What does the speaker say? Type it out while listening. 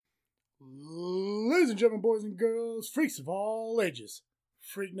Ladies and gentlemen, boys and girls, freaks of all ages,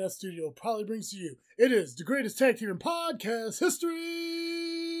 Freaknet Studio proudly brings to you, it is the greatest tag team in podcast history!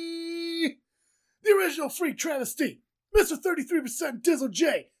 The original Freak Travesty, Mr. 33% Dizzle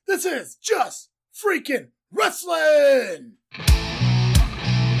J. This is Just Freaking Wrestling!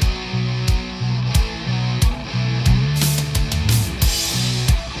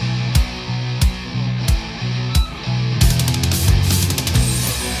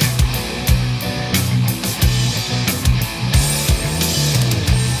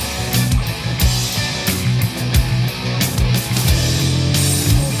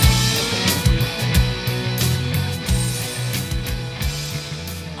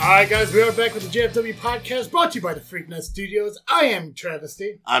 Alright guys, we are back with the JFW podcast brought to you by the Freaknet Studios. I am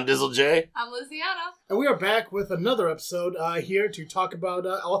Travesty. I'm Dizzle J. I'm Luciana. And we are back with another episode here to talk about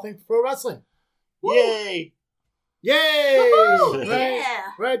all things pro wrestling. Woo! Yay! Yay! Woo-hoo! Right, Yeah!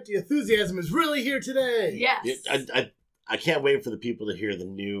 right, the enthusiasm is really here today. Yes. I can't wait for the people to hear the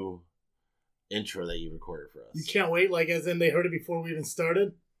new intro that you recorded for us. You can't wait, like as in they heard it before we even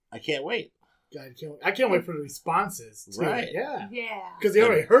started? I can't wait. God, I can't wait for the responses too. Right. Yeah. Yeah. Because they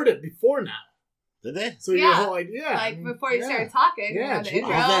already heard it before now. Did they? So your whole idea. Like before you started talking. Yeah, the geez.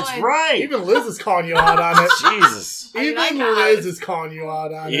 intro, Oh, that's and- right. Even Liz is calling you out on it. Jesus. I mean, I Even got Liz it. is calling you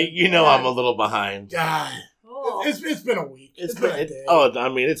out on it. You know I'm a little behind. God. Cool. It's been a week. It's been been a day.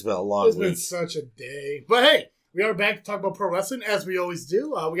 it's been a long It's week. been such a day. But hey, we are back to talk about pro wrestling as we always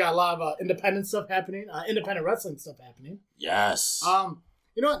do. We got a lot of independent stuff happening, independent wrestling stuff happening. Yes.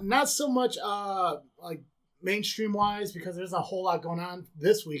 You know what? Not so much like mainstream wise because there's a whole lot going on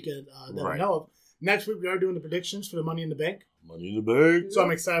this weekend that I know of. Next week we are doing the predictions for the Money in the Bank. Money in the Bank. So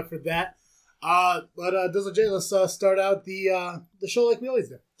I'm excited for that. But Dizzle J, let's start out the show like we always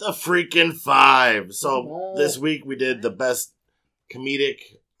do. The freaking 5. So Oh. this week we did the best comedic,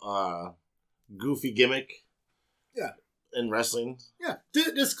 goofy gimmick. Yeah. In wrestling. Yeah.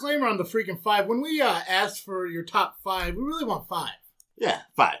 Disclaimer on the freaking 5. When we asked for your top 5, we really want 5. Yeah,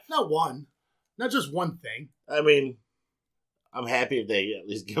 5. Not one. Not just one thing. I mean, I'm happy if they at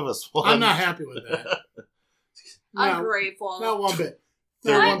least give us one. I'm not happy with that. I'm grateful. Not one bit.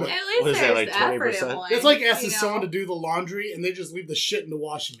 They're Not At one one- bit. least what is that, there's like the effort 20%? in one. It's like asking you know? someone to do the laundry and they just leave the shit in the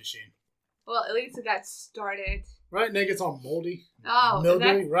washing machine. Well, at least it got started. Right? And then it gets all moldy. Oh,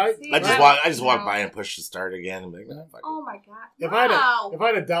 Mildewy, right? see, I that- just walk no. by and push the start again. And be like, nah, fuck it. Oh my god! If Wow.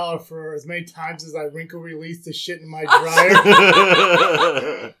 I had $1 for as many times as I wrinkle release the shit in my dryer.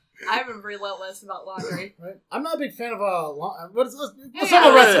 I'm relentless about laundry. Right? I'm not a big fan of let's talk Yeah,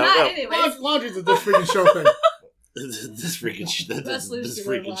 about wrestling. not Yeah. anyways. Laundry's a this freaking show thing. this freaking shit. That's This Lucy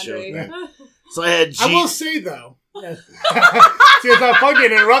freaking show. laundry. thing. So I had I will say though. Yeah. See, it's not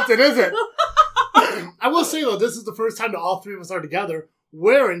fucking interrupted, is it? I will say though, this is the first time that all three of us are together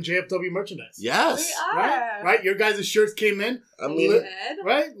wearing JFW merchandise. Yes. We are. Right? Right? Your guys' shirts came in. I mean, Good.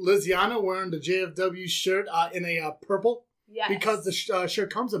 Right? Liziana wearing the JFW shirt in a purple Yes. because the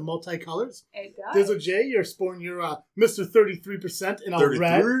shirt comes in multicolors. It does. Dizzle J, you're sporting your Mr. 33% in a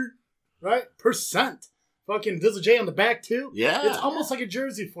red. Right? Percent. Fucking Dizzle J on the back too. Yeah. It's almost like a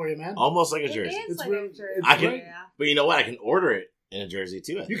jersey for you, man. Almost like a It jersey. is It's like really- a jersey. I can- Yeah. But you know what? I can order it in a jersey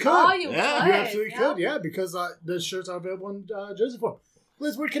too. I You think. could. Oh, you Yeah. could. You absolutely yeah. could, yeah, because the shirts are available in jersey form.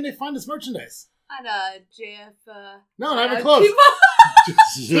 Liz, where can they find this merchandise? On JF. No, not even close.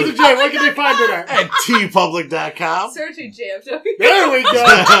 Dizzle J, where can they find it at? At tpublic.com. Searching JFW. There we go.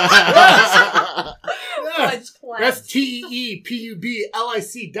 Yeah. Lunch class. That's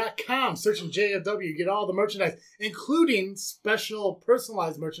TEEPUBLIC.com. Searching JFW. You get all the merchandise, including special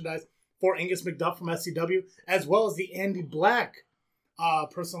personalized merchandise for Angus McDuff from SCW, as well as the Andy Black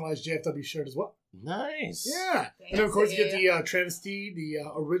personalized JFW shirt as well. Nice. Yeah. And then, of course, you get the Travesty, the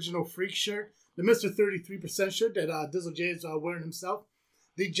original Freak shirt, the Mr. 33% shirt that Dizzle J is wearing himself,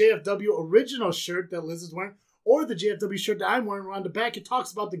 the JFW original shirt that Liz is wearing, or the JFW shirt that I'm wearing around the back. It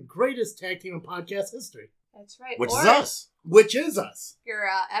talks about the greatest tag team in podcast history, That's right. Which Or is us. which is us. Your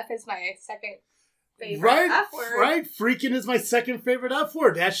F is my second favorite Right, F word. right. Freaking is my second favorite F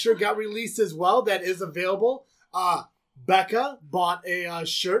word. That shirt got released as well. That is available. Becca bought a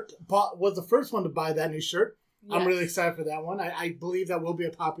shirt. Was the first one to buy that new shirt. I'm Yes. really excited for that one. I believe that will be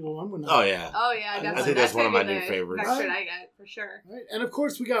a popular one. When Oh, yeah. Oh yeah, I definitely. think that's one of my gonna new be favorites. Next shirt I get for sure. Right. And of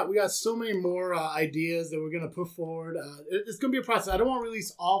course, we got so many more ideas that we're gonna put forward. It's gonna be a process. I don't want to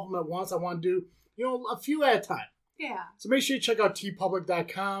release all of them at once. I want to do a few at a time. Yeah. So make sure you check out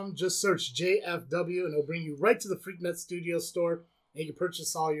tpublic.com. Just search JFW, and it'll bring you right to the Freaknet Studio store, and you can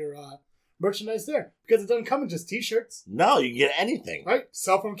purchase all your merchandise there because it doesn't come in just t-shirts. No, you can get anything. Right?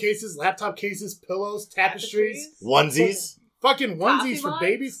 Cell phone cases, laptop cases, pillows, tapestries. Onesies. fucking onesies for mugs?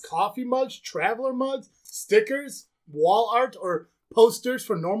 babies, coffee mugs, traveler mugs, stickers, wall art, or posters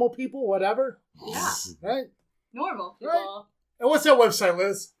for normal people, whatever. Yeah. Right? Normal people. Right. And what's that website,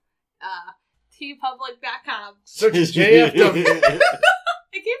 Liz? tpublic.com. Search JFW.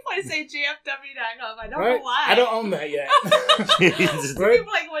 I keep wanting to say JFW.com. I don't Right? know why. I don't own that yet. Some Right?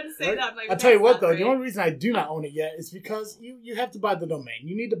 people like wouldn't say Right? that. I'm like, I'll tell you that's what, not though. great. The only reason I do not own it yet is because you have to buy the domain.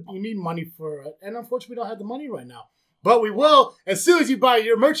 You need money for it, and unfortunately, we don't have the money right now. But we will as soon as you buy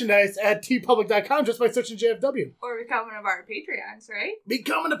your merchandise at tpublic.com just by searching JFW. Or become one of our Patreons, right?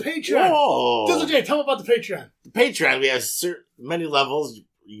 Becoming a Patreon. Whoa. Dizzle J, tell me about the Patreon. Patreon, we have many levels.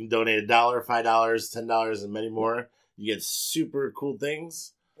 You can donate $1, $5, $10, and many more. You get super cool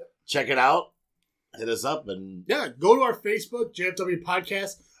things. Check it out. Hit us up and Yeah, go to our Facebook, JFW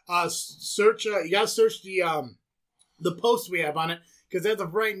Podcast. Search. You gotta search the post we have on it, because as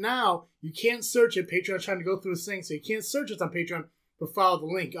of right now, you can't search it. Patreon's trying to go through this thing, so you can't search us on Patreon, but follow the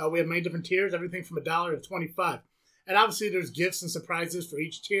link. We have many different tiers, everything from $1 to $25, and obviously there's gifts and surprises for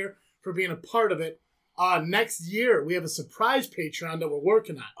each tier for being a part of it. Next year we have a surprise Patreon that we're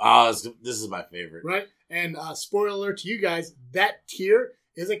working on. oh, this is my favorite. Right? And spoiler alert to you guys, that tier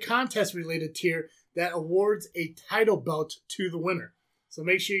is a contest-related tier that awards a title belt to the winner. So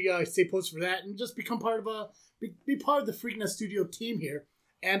make sure you stay posted for that and just become part of be part of the Freakness Studio team here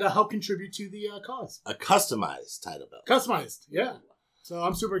and help contribute to the cause. A customized title belt. Customized, yeah. So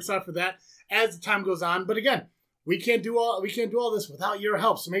I'm super excited for that as the time goes on. But again, we can't do all this without your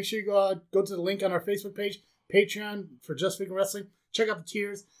help. So make sure you go to the link on our Facebook page, Patreon for Just Freaking Wrestling. Check out the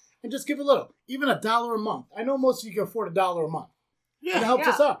tiers and just give a little, even $1 a month. I know most of you can afford $1 a month. Yeah. It helps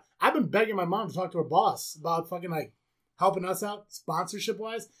us out. I've been begging my mom to talk to her boss about fucking like helping us out sponsorship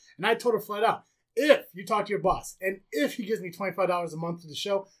wise, and I told her flat out, if you talk to your boss and if he gives me $25 a month to the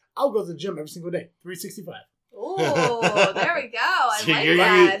show, I'll go to the gym every single day, 365. Oh, there we go. I So like you're,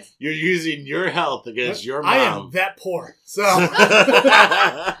 that. you're using your health against your mom. I am that poor, so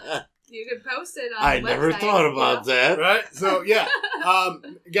You can post it on I the never website, thought about that. right. So yeah,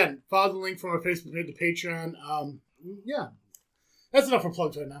 again, follow the link from our Facebook page to Patreon. Yeah, that's enough for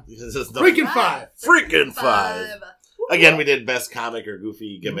plugs right now. Because it's the Freaking five. Freaking five. Again, we did best comic or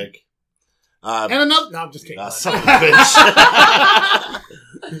goofy gimmick. And another. No, I'm just kidding. Son of a bitch.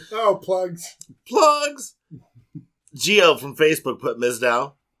 Oh, plugs. Plugs. Gio from Facebook put Miz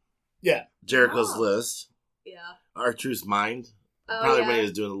down. Yeah. Jericho's Oh. list. Yeah. R-Truth's mind. Oh, Probably yeah. when he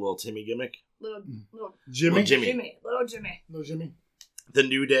was doing a little Timmy gimmick. Little Jimmy. Well, Jimmy. Little Jimmy. No, Jimmy. The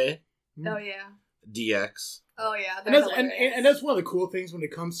New Day. Oh yeah. DX. Oh yeah. And they're that's, hilarious. and that's one of the cool things when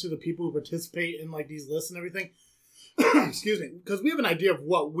it comes to the people who participate in like these lists and everything. Excuse me, because we have an idea of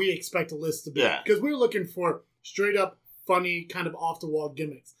what we expect a list to be. Yeah. Because we're looking for straight up funny, kind of off the wall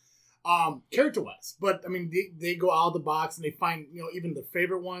gimmicks, character wise. But I mean, they go out of the box and they find even the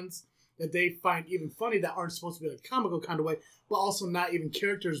favorite ones that they find even funny that aren't supposed to be like comical kind of way, but also not even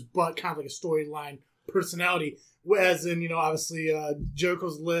characters, but kind of like a storyline personality. As in obviously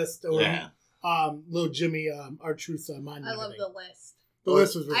Jericho's list or Yeah. Little Jimmy, R-Truth's mind. I love the list. The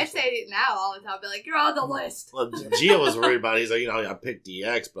list was really I say it now all the time. I'll be like, you're on the list. Well, Gio was worried about it. He's like, I picked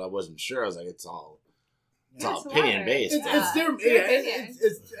DX, but I wasn't sure. I was like, it's all That's opinion why. based. It's their It's their opinion.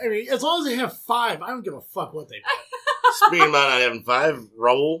 I mean, as long as they have 5, I don't give a fuck what they pick. Speaking about not having 5,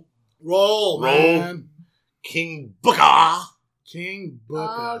 Raul, Roll, man. King Booker. King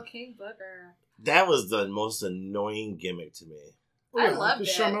Booker. Oh, King Booker. That was the most annoying gimmick to me. I loved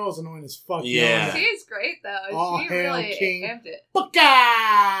because it. Charmel's annoying as fuck. Yeah. She is great though. All She hail really King amped it. Booker!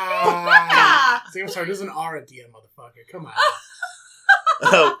 Booker! See, I'm sorry, there's an R at the end, motherfucker. Come on.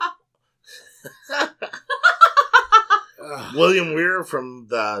 Ugh. William Weir from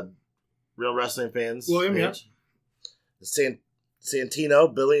the Real Wrestling Fans. William, page.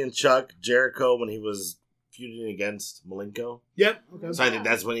 Santino, Billy and Chuck, Jericho when he was feuding against Malenko. Yep. Okay. So I think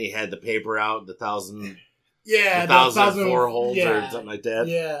that's when he had the paper out, the 1,004 Yeah. holds or something like that.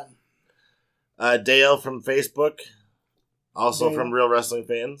 Yeah. Dale from Facebook, also Dale. from Real Wrestling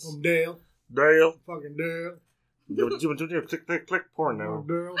Fans. From Dale. Dale. Fucking Dale. Click porno.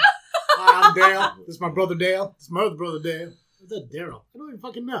 Dale. Hi, I'm Dale. This is my brother Dale. This is my other brother Dale. What's that Daryl? I don't even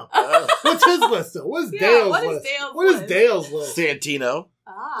fucking know. What's his list though? What is Yeah, Dale's what is list? Dale's What is list? Dale's list? Santino,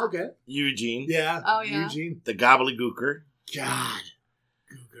 Ah. Okay. Eugene, Yeah. Oh, yeah. Eugene. the Gobbledygooker, God.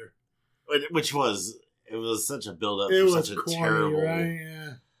 Googer. which was such a build up It for was such a corny, terrible. right?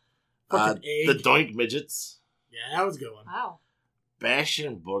 Yeah. Fucking egg. The Doink Midgets, Yeah, that was a good one. Wow.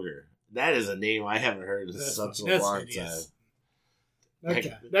 Bastion Booger. That is a name I haven't heard in such a That's long hideous.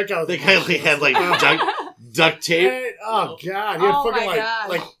 time. That guy was They kind of had like duct tape. Hey, oh god, he had Oh fucking my God.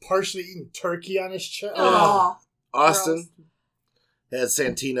 like partially eaten turkey on his chest. Oh. Austin, Had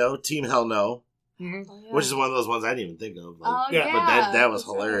Santino, Team Hell No, Mm-hmm. Oh, yeah. which is one of those ones I didn't even think of. Like, Oh, Yeah. yeah. But that was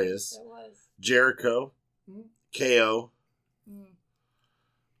That's right. hilarious. It was. Jericho, Mhm. KO, Mm.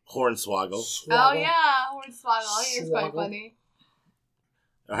 Hornswoggle. Oh, yeah. Hornswoggle. He is quite Swoggle. funny.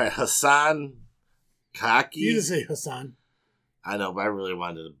 All right, Hassan Kaki. You just say Hassan. I know, but I really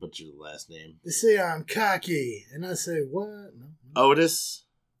wanted to butcher the last name. They say I'm cocky, and I say what? No. Otis,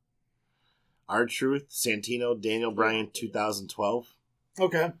 R-Truth, Santino, Daniel Bryan, 2012.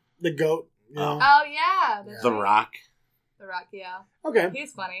 Okay, the goat. Yeah. Oh, yeah. That's The right. Rock, The Rock, yeah. Okay.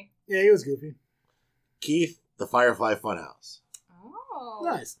 He's funny. Yeah, he was goofy. Keith, The Firefly Funhouse. Oh.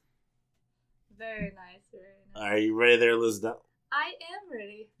 Nice. Very nice. Very nice. Are you ready there, Liz? I am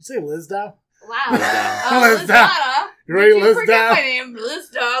ready. You say Liz Dow? Wow. Liz Liz Dow. You ready, Did Liz forget Dow? my name? Liz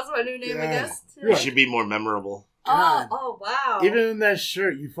Dow is my new name, I Yeah. guess. It should be more memorable. God. Oh, wow. Even in that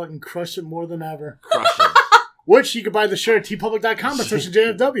shirt, you fucking crush it more than ever. Crush it. Which you can buy the shirt at tpublic.com by searching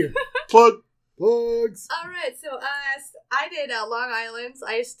JFW. Plug. Plugs. All right, so I did Long Island's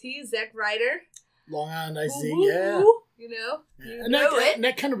Iced Tea, Zack Ryder. Long Island IC, Woo, woo, yeah. woo. You know, Yeah. you And know that, it. and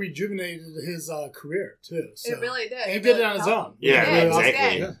that kind of rejuvenated his career, too. So. It really did. And he It did it really on his helped. own. Yeah, Really awesome.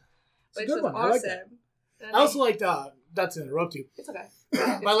 exactly. Yeah. It's a Which good was one. I like that. awesome. I also liked, not to interrupt you, It's okay.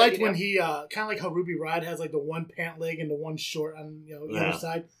 but I liked when he, kind of like how Ruby Ride has like the one pant leg and the one short on either Yeah.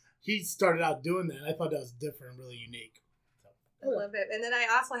 side. He started out doing that, and I thought that was different and really unique. I love it. And then I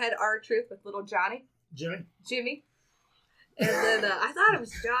also had R-Truth with Little Johnny, Jimmy? and then I thought it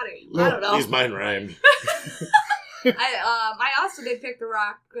was Johnny. I don't know. These mine rhymed. I also did pick The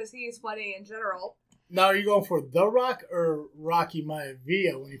Rock because he's funny in general. Now, are you going for The Rock or Rocky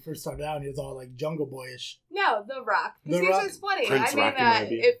Maivia when he first started out and he was all like Jungle Boyish? No, The Rock. The Because he's Rock? just funny. Prince I mean, Rocky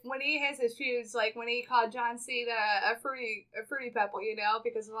maybe. when he has his shoes, like when he called John Cena a fruity pebble, you know,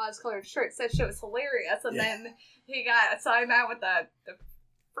 because of all his colored shirts, that shit was hilarious. And Yeah. then he got signed out with the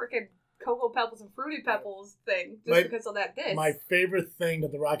freaking Cocoa Pebbles and Fruity Pebbles thing just because of that diss. My favorite thing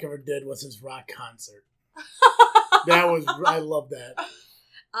that The Rock ever did was his rock concert. I love that.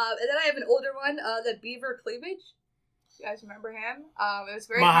 And then I have an older one, the Beaver Cleavage. You guys remember him? It was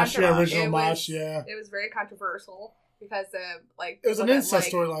very Mosh, yeah, controversial. original It Mosh, was- yeah. It was very controversial because It was an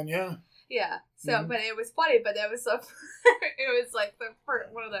incest storyline, yeah. Yeah. So, Mhm. but it was funny. But that was so. It was like the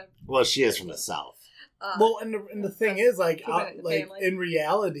first, one of the. Well, she is from the South. Well, and the thing is, like, Keep it in the like family. in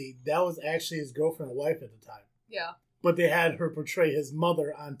reality, that was actually his girlfriend and wife at the time. Yeah. But they had her portray his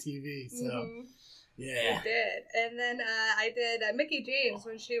mother on TV, so Mhm. yeah. It did. And then I did Mickey James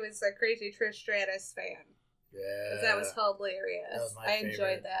when she was a crazy Trish Stratus fan. 'Cause that was hilarious. That was my I favorite.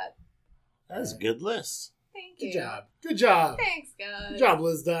 enjoyed that. That's a good list. Thank Good you. job. Good job. Thanks, guys. Good job,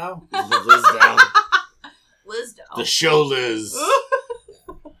 Liz Dow. Liz down. Liz Dow. The shoulders.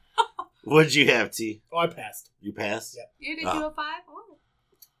 What'd you have, T? Oh, I passed. You passed? Yep. You did Oh. do a 5? Oh.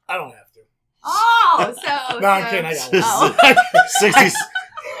 I don't have to. Oh, so. No, I'm kidding. I got one. Oh. 60s.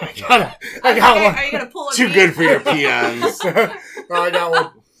 I got Okay, one. Are you going to pull a Too me? good for your peons. No, I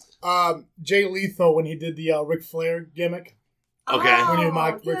got one. Jay Lethal when he did the Ric Flair gimmick. Okay. When you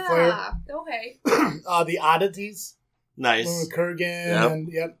mocked Ric Flair. Yeah. Okay. The Oddities. Nice. With Kurgan. Yep.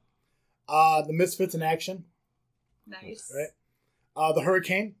 And, yep. The Misfits in Action. Nice. Right. The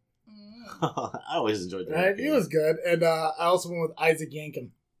Hurricane. Mm. I always enjoyed that. Right. It was good. And I also went with Isaac Yankem.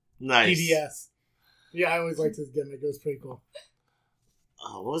 nice. PDS. Yeah, I always liked his gimmick. It was pretty cool.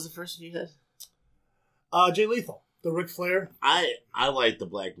 What was the first one you had? Jay Lethal. The Ric Flair. I like the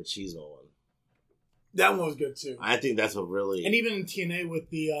Black Machismo one. That one was good too. I think that's what really. And even in TNA with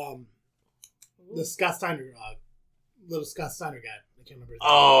the Scott Steiner, little Scott Steiner guy. I can't remember his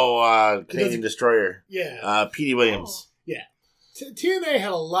name. Canadian Destroyer. Yeah. P.D. Williams. TNA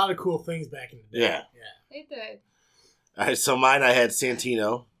had a lot of cool things back in the day. Yeah. They did. All right, so mine, I had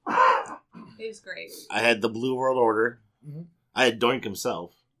Santino. It was great. I had the Blue World Order. Mhm. I had Doink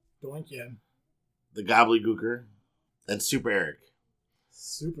himself, Doink, yeah. the Gobbledygooker, and Super Eric.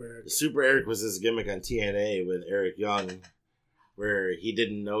 Super. Super Eric was his gimmick on TNA with Eric Young, where he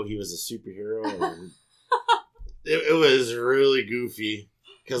didn't know he was a superhero. And it was really goofy.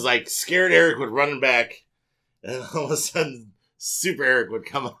 Because, like, Scared Eric would run back, and all of a sudden, Super Eric would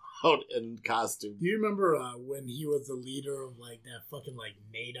come out in costume. Do you remember when he was the leader of like that fucking like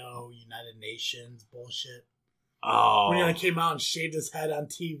NATO, United Nations bullshit? Oh. When he like came out and shaved his head on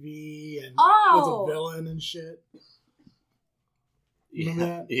TV and Oh. was a villain and shit. Remember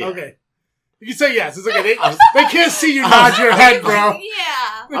that? Yeah. Okay. You can say yes. It's okay. They can't see you nod your head, bro.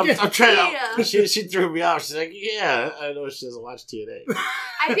 Yeah. I'm trying Yeah. to. She threw me off. She's like, yeah, I know she doesn't watch TNA.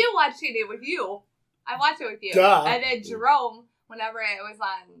 I did watch TNA with you. I watched it with you. Duh. And then Jerome, whenever it was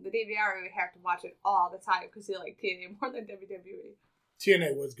on the DVR, we would have to watch it all the time because he liked TNA more than WWE.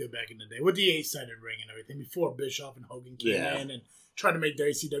 TNA was good back in the day with the 8-sided ring and everything before Bischoff and Hogan came in and tried to make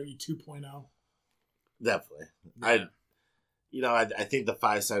WCW 2.0. Definitely. Yeah. I think the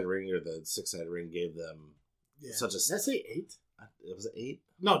 5-sided ring or the 6-sided ring gave them such a. Did I say 8? It was 8.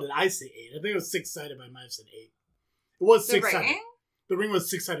 No, did I say 8? I think it was 6-sided, but I might have said 8. It was The 6-sided. ring? The ring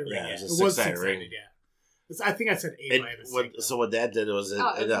was 6-sided ring. Yeah, Yeah, it it was a was 6-sided 6-sided. ring. Yeah, I think I said 8 by mistake. So what that did was It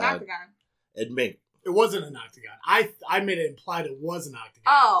was an octagon. It wasn't an octagon. I made it implied it was an octagon.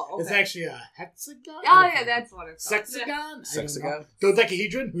 Oh, okay. It's actually a hexagon. Oh, yeah, that's what it's called. Sexagon. Sexagon?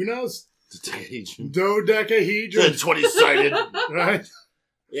 Dodecahedron. Who knows? The Dodecahedron. 20-sided. Right.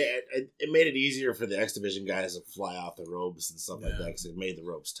 Yeah, it made it easier for the X Division guys to fly off the ropes and stuff like Yeah. that because it made the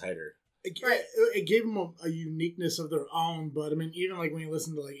ropes tighter. It gave them a uniqueness of their own, but I mean, even like when you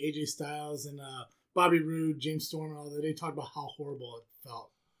listen to like AJ Styles and Bobby Roode, James Storm, and all that, they talk about how horrible it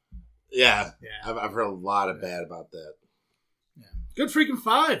felt. Yeah, Yeah, I've heard a lot of bad about that. yeah. Good freaking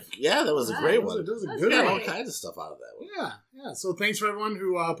 5. Yeah, that was a Wow. great That one. was a That's good We got great. all one. kinds of stuff out of that one. Yeah. So thanks for everyone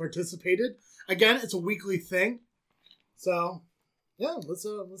who participated. Again, it's a weekly thing. So yeah,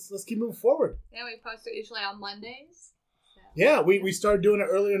 let's keep moving forward. Yeah, we post it usually on Mondays. So. Yeah, we started doing it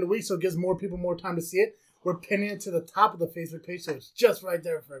earlier in the week, so it gives more people more time to see it. We're pinning it to the top of the Facebook page, so it's just right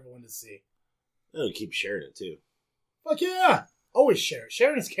there for everyone to see. Oh, keep sharing it too. Fuck yeah! Always share it.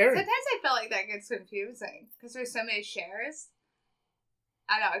 Sharing is caring. Sometimes I feel like that gets confusing because there's so many shares.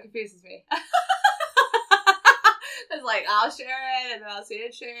 I know, it confuses me. It's like, I'll share it, and then I'll see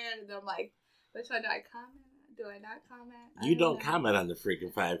it shared, and then I'm like, which one do I comment? Do I not comment? You don't know. comment on the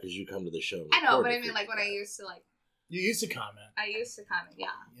freaking 5 because you come to the show. and I know, record but the I mean, like, freaking when I 5. used to, like, You used to comment. I used to comment, yeah.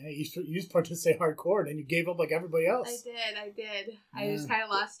 Yeah, you used to participate hardcore, and then you gave up like everybody else. I did. I Yeah. just kind of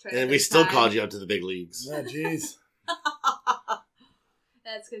lost track. And we still called you up to the big leagues. Yeah, jeez.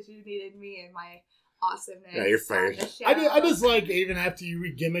 That's because you needed me and my awesomeness. Yeah, you're fired. on the show. I just like even after you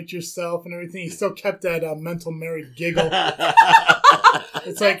re-gimmicked yourself and everything, you still kept that mental Mary giggle. It's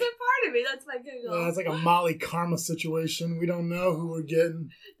That's like a part of me. That's my giggle. it's like a Molly Karma situation. We don't know who we're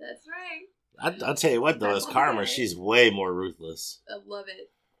getting. That's right. I'll tell you what, though, as Karma, she's way more ruthless. I love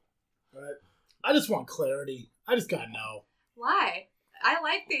it. But I just want clarity. I just gotta know. Why? I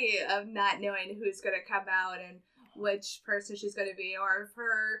like the of not knowing who's going to come out and which person she's going to be, or if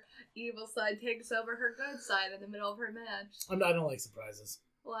her evil side takes over her good side in the middle of her match. I don't like surprises.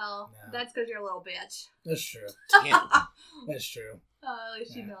 Well, No. that's because you're a little bitch. That's true. Damn. That's true. At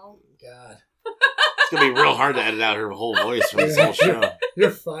least you Yeah. know. God, It's going to be real hard to edit out her whole voice for this whole show.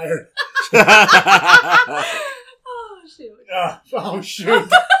 you're fired. Oh, shoot. Oh shoot.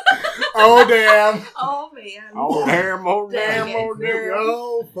 Oh damn. Oh, man. Oh, damn, oh, damn, Dang oh, it. damn.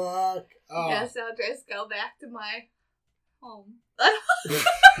 Oh fuck. Oh. Guess I'll just go back to my home.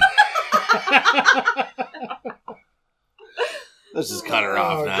 Let's just cut her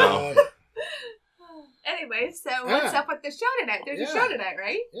off Oh, now. God. Anyway, so what's Yeah. up with the show tonight? There's a Yeah. show tonight,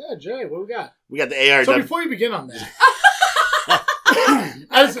 right? Yeah, Jay, what we got? We got the ARW. So before you begin on that,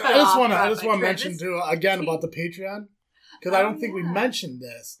 I just want to mention too again about the Patreon because I don't think we mentioned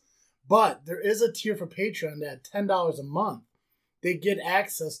this, but there is a tier for Patreon that at $10 a month they get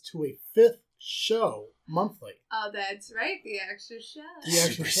access to a 5th show monthly. Oh, that's right. The extra show. The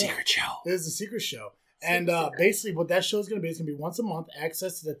extra Super show. secret show. It is a secret show. Super And secret. basically what that show is going to be, it's going to be once a month,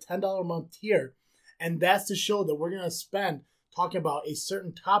 access to the $10 a month tier. And that's the show that we're going to spend talking about a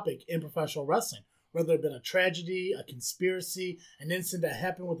certain topic in professional wrestling. Whether it been a tragedy, a conspiracy, an incident that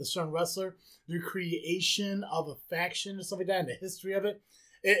happened with a certain wrestler, the creation of a faction or stuff like that, and the history of it.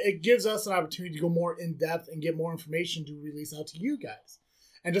 It gives us an opportunity to go more in depth and get more information to release out to you guys.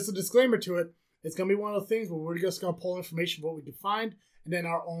 And just a disclaimer to it, it's going to be one of the things where we're just going to pull information, what we can find, and then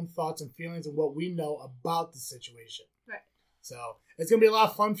our own thoughts and feelings and what we know about the situation. Right. So it's going to be a lot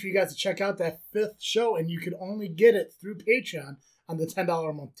of fun for you guys to check out that 5th show, and you can only get it through Patreon on the $10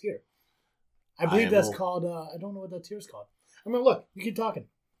 a month tier. I believe that's called, I don't know what that tier is called. I mean, look, you keep talking.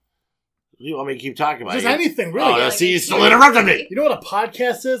 You want me to keep talking about Just it? anything, really. Oh, Yeah, see, you like- still interrupted me. You know what a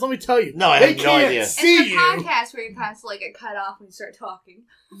podcast is? Let me tell you. No, I They have no can't idea. see It's a you. podcast where you constantly get cut off when you start talking.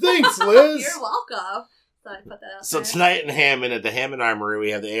 Thanks, Liz. You're welcome. So I put that out So there. tonight in Hammond, at the Hammond Armory,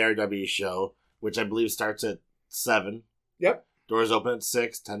 we have the ARW show, which I believe starts at 7. Yep. Doors open at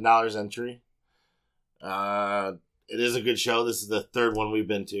 6, $10 entry. It is a good show. This is the 3rd one we've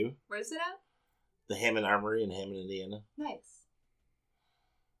been to. Where's it at? The Hammond Armory in Hammond, Indiana. Nice.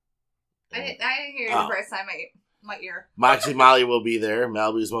 I didn't hear it Oh. the first time my ear. Moxie Molly will be there.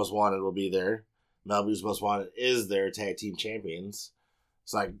 Malibu's Most Wanted will be there. Malibu's Most Wanted is their tag team champions.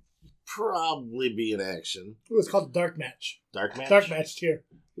 So I probably be in action. Ooh, it's called Dark Match. Dark Match? Dark Match tier.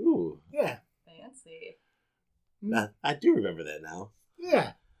 Ooh. Yeah. Fancy. I do remember that now.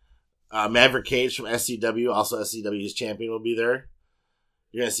 Yeah. Maverick Cage from SCW, also SCW's champion, will be there.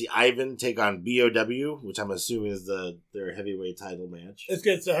 You're gonna see Ivan take on BOW, which I'm assuming is their heavyweight title match.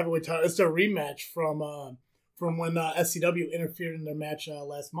 It's a heavyweight title. It's a rematch from when SCW interfered in their match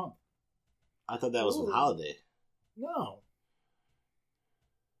last month. I thought that was with Holiday. No.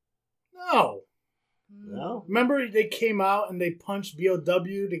 No? Remember they came out and they punched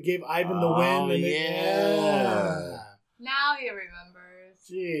BOW. They gave Ivan the win. And yeah. Now he remembers.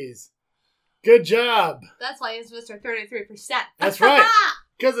 Jeez. Good job. That's why he's Mr. 33%. That's right.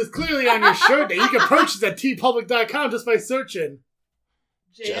 Because it's clearly on your shirt that you can purchase at tpublic.com just by searching.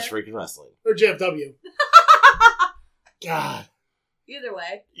 Just Freaking Wrestling. Or JFW. God. Either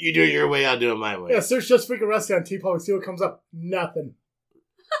way. You do it your way, I'll do it my way. Yeah, search Just Freaking Wrestling on TPublic. See what comes up. Nothing.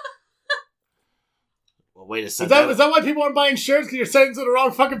 Well, wait a second. Is that why people aren't buying shirts? Because you're sending to the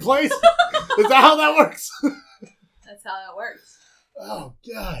wrong fucking place? Is that how that works? That's how that works. Oh,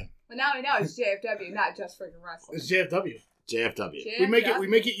 God. But now we know it's JFW, not Just Freaking Wrestling. It's JFW. JFW. We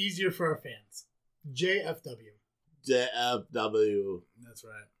make it easier for our fans. JFW. JFW. That's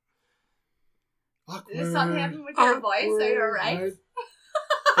right. Awkward. Is something happening with your voice? Are you alright?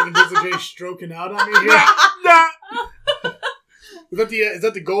 Fucking Disney J stroking out on me here. Is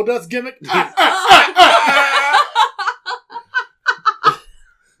that the Goldust gimmick?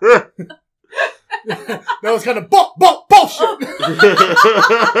 That was kind of bullshit. That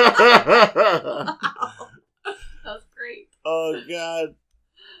was great. Oh, God.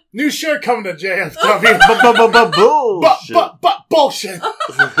 New shirt coming to JFW. Bullshit. Bullshit.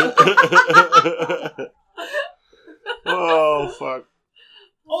 Oh, fuck.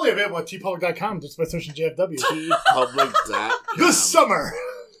 Only available at tpublic.com just by searching JFW. tpublic.com. This summer.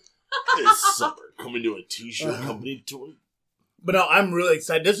 Coming to a t-shirt company tour. But no, I'm really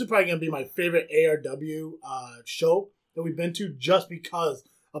excited. This is probably going to be my favorite ARW show that we've been to just because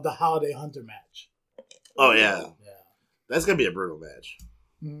of the Holiday Hunter match. Oh, yeah. That's going to be a brutal match.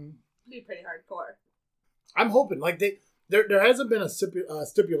 Mm-hmm. Be pretty hardcore. I'm hoping. Like, there hasn't been a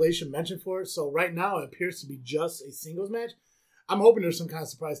stipulation mentioned for it, so right now it appears to be just a singles match. I'm hoping there's some kind of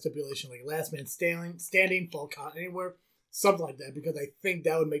surprise stipulation, like last man standing, full count anywhere, something like that, because I think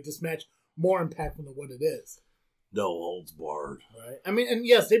that would make this match more impactful than what it is. No holds barred. Right. I mean, and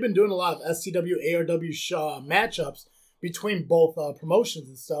yes, they've been doing a lot of SCW, ARW matchups between both promotions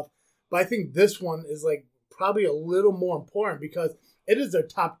and stuff, but I think this one is like probably a little more important because it is their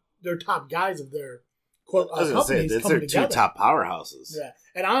top guys of their companies it's coming their together. two top powerhouses. Yeah,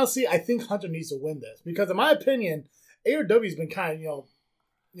 and honestly, I think Hunter needs to win this because, in my opinion, ARW's been kind of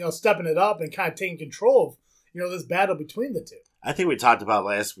stepping it up and kind of taking control of this battle between the two. I think we talked about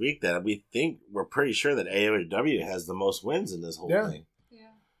last week that we're pretty sure that AOW has the most wins in this whole thing.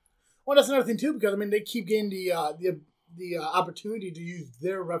 Yeah. Well, that's another thing too because I mean they keep getting the opportunity to use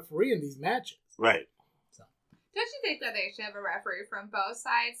their referee in these matches. Right. So. Don't you think that they should have a referee from both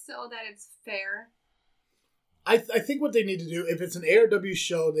sides so that it's fair? I think what they need to do, if it's an ARW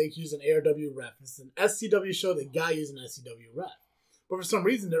show, they use an ARW ref. If it's an SCW show, they gotta use an SCW ref. But for some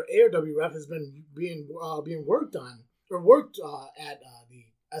reason, their ARW ref has been being worked on or worked at the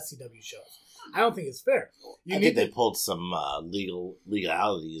SCW shows. I don't think it's fair. I think they pulled some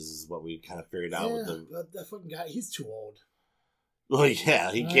legalities, is what we kind of figured out with them. That fucking guy, he's too old. Well,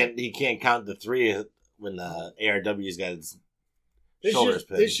 yeah, he can't count to three when ARW's got his shoulders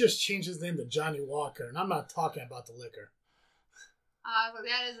pinned. They just changed his name to Johnny Walker, and I'm not talking about the liquor. Well,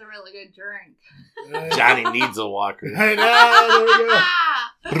 that is a really good drink. Johnny needs a walker. I know, there we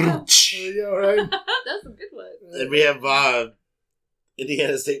go. There you go, right? That's a good one. And we have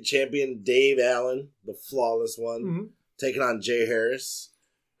Indiana State champion Dave Allen, the flawless one, taking on Jay Harris,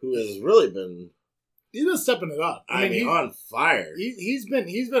 who has really been... He's been stepping it up. I mean, on fire. He's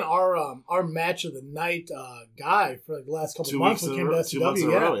been our match of the night guy for like the last couple of months when he came to SCW. 2 months in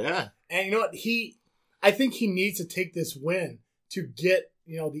a row, yeah. And you know what? I think he needs to take this win to get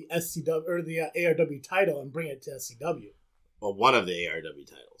the SCW or the ARW title and bring it to SCW. Well, one of the ARW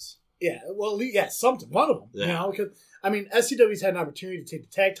titles. Yeah, well, something, one of them. Yeah. Because I mean, SCW's had an opportunity to take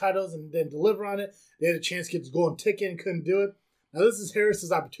the tag titles and then deliver on it. They had a chance to get this golden ticket and couldn't do it. Now this is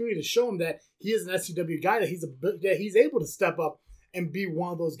Harris's opportunity to show him that he is an SCW guy, that he's able to step up and be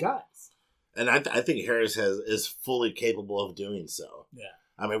one of those guys. And I think Harris is fully capable of doing so. Yeah.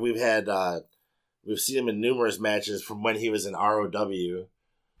 I mean, we've seen him in numerous matches from when he was in ROW,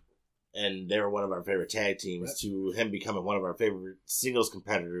 and they were one of our favorite tag teams, right, to him becoming one of our favorite singles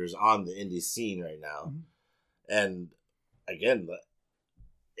competitors on the indie scene right now. Mm-hmm. And again,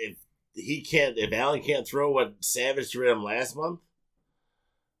 if Allen can't throw what Savage threw him last month,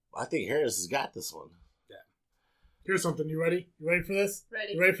 I think Harris has got this one. Yeah. Here's something. You ready? You ready for this?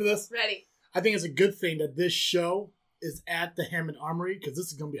 Ready. You ready for this? Ready. I think it's a good thing that this show is at the Hammond Armory because this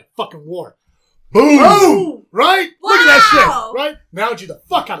is going to be a fucking war. Boom! Boom! Right? Look at that Wow! shit. Right? Analogy the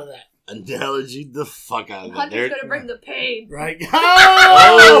fuck out of that. Analogy the fuck out of that. Hunter's gonna bring the pain. Right?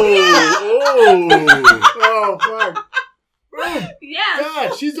 Oh! Oh, fuck. Boom. Yes.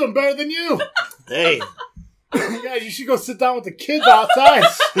 God, she's doing better than you. Hey. Yeah, you should go sit down with the kids outside.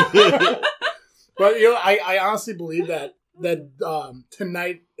 But I honestly believe that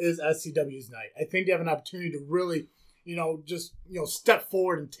tonight is SCW's night. I think they have an opportunity to really, just step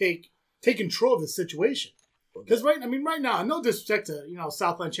forward and take control of the situation. Because right now, no disrespect to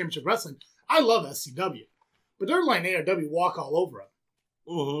Southland Championship Wrestling, I love SCW, but they're letting ARW walk all over them.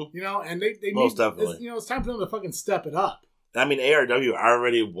 Mm-hmm. And they most need, definitely. it's time for them to fucking step it up. I mean, ARW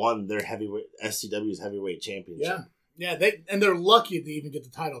already won their SCW's heavyweight championship. Yeah, they're lucky to even get the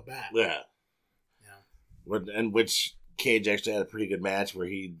title back. Yeah. And which Cage actually had a pretty good match where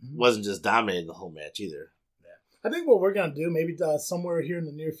he wasn't just dominating the whole match either. I think what we're going to do, maybe somewhere here in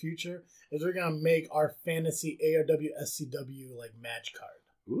the near future, is we're going to make our fantasy ARW SCW match card.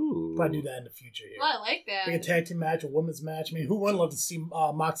 Ooh. Probably do that in the future here. Well, I like that. Like a tag team match, a women's match. I mean, who wouldn't love to see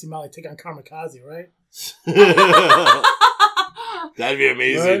Moxie Molly take on Kamikaze, right? That'd be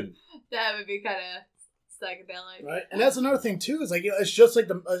amazing. Right? That would be kind of psychedelic. Right? And that's another thing, too, is it's just like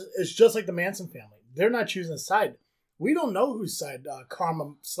the Manson family. They're not choosing a side. We don't know whose side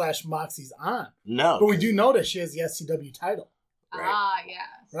Karma/Moxie's on. No. But we do know that she has the SCW title. Right. Ah,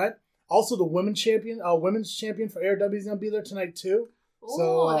 yes. Right? Also, the women's champion for ARW is going to be there tonight, too. Ooh,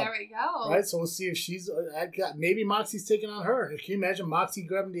 So, there we go. Right? So we'll see if she's... maybe Moxie's taking on her. Can you imagine Moxie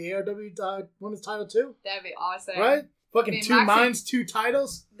grabbing the ARW women's title, too? That'd be awesome. Right? Fucking mean, two Moxie- minds, two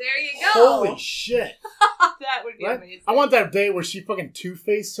titles? There you go. Holy shit. That would be Right? amazing. I want that day where she fucking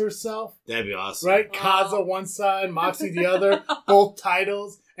two-faced herself. That'd be awesome. Right? Oh. Kaza one side, Moxie the other, both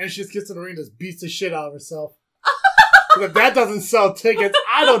titles, and she just gets in the ring and just beats the shit out of herself. 'Cause if that doesn't sell tickets,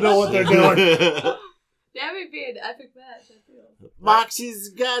 I don't know what they're doing. That would be an epic match, I feel. Moxie's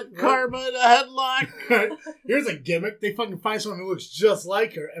got Karma in a headlock. Here's a gimmick. They fucking find someone who looks just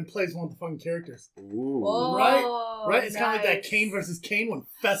like her and plays one of the fucking characters. Ooh. Oh, Right? It's kind of like that nice. Kane versus Kane when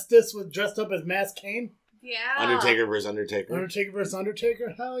Festus was dressed up as Masked Kane. Yeah. Undertaker versus Undertaker. Undertaker versus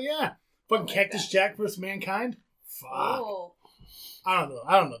Undertaker? Hell yeah. Fucking like Cactus that. Jack versus Mankind? Fuck. Oh. I don't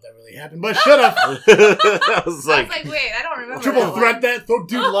know if that really happened, but should have. I was I was like, like, wait, I don't remember Triple that threat one. that, throw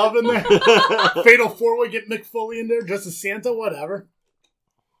Dude Love in there. Fatal 4-way, get Mick Foley in there, dressed as Santa, whatever.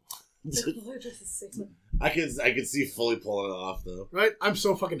 I could see fully pulling it off though. Right? I'm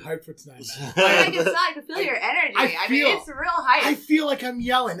so fucking hyped for tonight, man. I can feel your energy. I I mean, feel- it's real hype. I feel like I'm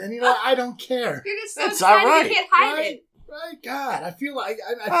yelling, and I don't care. You're just so It's excited alright. you can't hide Right? it. Right? God, I feel like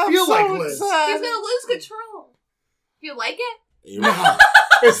I feel like Liz. He's gonna lose control. You like it? No,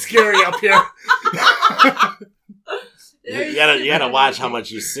 it's scary up here. You gotta watch how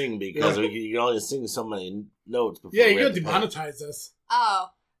much you sing because you can only sing so many notes. Before Yeah, we you're have gonna to play. demonetize us. Oh,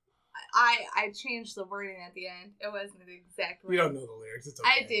 I changed the wording at the end. It wasn't the exact We word. don't know the lyrics. It's okay.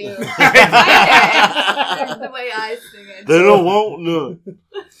 I do. I do. The way I sing it. They don't want none.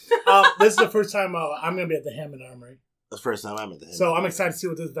 This is the first time I'm gonna be at the Hammond Armory, That's the first time I'm at the Hammond. so I'm excited to see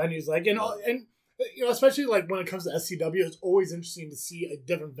what this venue's like, and especially like when it comes to SCW, it's always interesting to see a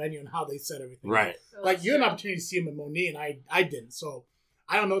different venue and how they set everything up. Right. So Like you had an true. opportunity to see him in Moni, and I didn't. So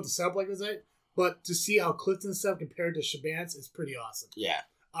I don't know what the setup like was at, but to see how Clifton stuff compared to Shabant's is pretty awesome. Yeah.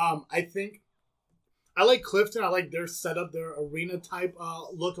 I think I like Clifton. I like their setup, their arena type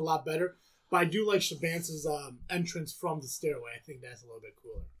look a lot better. But I do like Shabant's entrance from the stairway. I think that's a little bit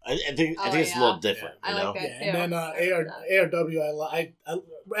cooler. I think Oh, it's a yeah. little different. I You like know? that. Yeah, and then ARW, I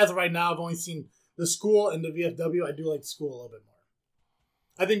as of right now, I've only seen the school and the VFW. I do like the school a little bit more.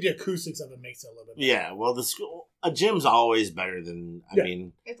 I think the acoustics of it makes it a little bit better. Yeah. Well, the school a gym's always better than Yeah.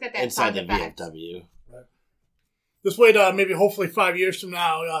 It's got that inside sound the effect. VFW. This way, maybe hopefully 5 years from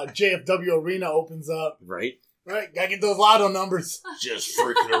now, JFW Arena opens up. Right. Right, gotta get those lotto numbers. Just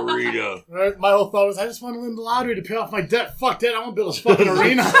freaking arena. Right, my whole thought was, I just want to win the lottery to pay off my debt. Fuck that, I want to build a fucking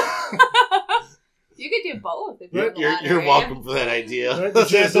arena. You could do both if you Right, win the You're lottery. welcome for that idea. Right, the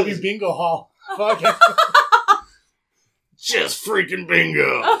JFW Bingo Hall. Fuck it. Just freaking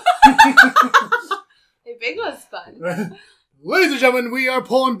bingo. Hey, bingo's fun. Right. Ladies and gentlemen, we are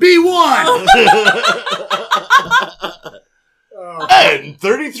pulling B1. Oh. And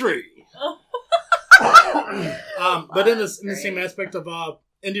 33. But in the same aspect of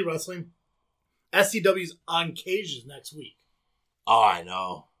indie wrestling, SCW's on Cages next week, Oh, I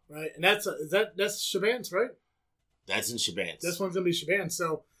know. right? And that's Shabant's, right? That's in Shabant's. This one's gonna be Shabant's.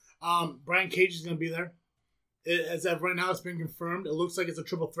 So Brian Cage is gonna be there. as of right now, it's been confirmed. It looks like it's a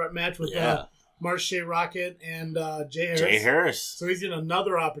triple threat match with Marche Rocket and Jay Harris. Jay Harris. So he's getting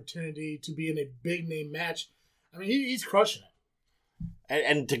another opportunity to be in a big name match. I mean, he's crushing it.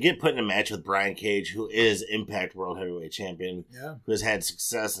 And to get put in a match with Brian Cage, who is Impact World Heavyweight Champion, who has had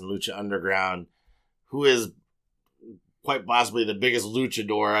success in Lucha Underground, who is quite possibly the biggest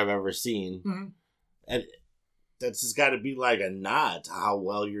luchador I've ever seen. Mm-hmm. And that's just got to be like a nod to how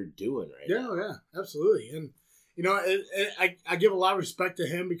well you're doing right now. Yeah, absolutely. And, you know, I give a lot of respect to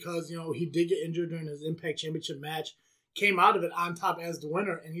him because, you know, he did get injured during his Impact Championship match, came out of it on top as the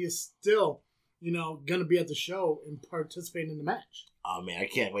winner, and he is still, you know, going to be at the show and participating in the match. Oh, man, I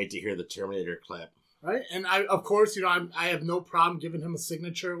can't wait to hear the Terminator clap. Right? And, of course, you know, I have no problem giving him a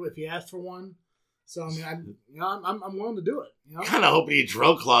signature if he asks for one. So, I mean, I'm willing to do it. You know? Kind of hoping he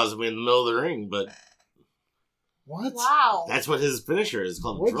drill claws me in the middle of the ring, but... What? Wow. That's what his finisher is,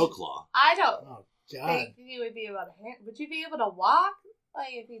 called a drill claw. I don't think you would be able to... Would you be able to walk?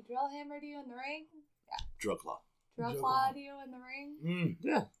 Like, if he drill hammered you in the ring? Yeah. Drill claw. Drill clawed you in the ring?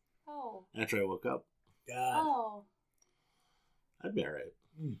 Yeah. Oh. After I woke up. God. Oh. I'd be alright.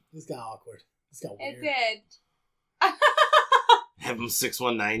 This got awkward. This got weird. It did. Have him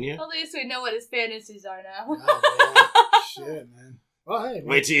 619 you? At least we know what his fantasies are now. Oh, shit, man. Well, hey, man.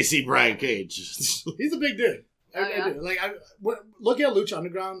 Wait till you see Brian Cage. He's a big dude. I do. Like, looking at Lucha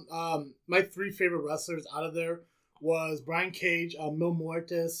Underground, my 3 favorite wrestlers out of there was Brian Cage, Mil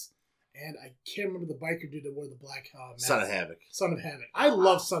Muertes, and I can't remember the biker dude that wore the black mask. Son of Havoc. Son of Havoc. I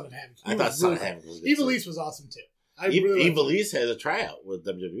love Son of Havoc. I thought Son of Havoc was good. Ivelisse was awesome too. Ivelisse has a tryout with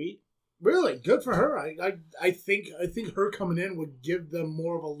WWE. Really good for her. I think her coming in would give them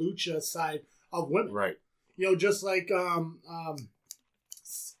more of a lucha side of women. Right. You know, just like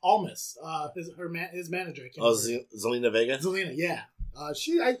Almas, his manager. Zelina Vega. Zelina, yeah.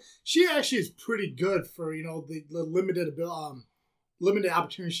 She actually is pretty good for, you know, the limited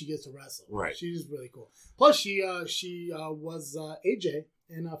opportunity she gets to wrestle. Right. She's really cool. Plus, she was AJ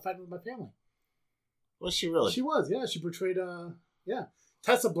in Fighting With My Family. Was she really? She was, yeah. She portrayed,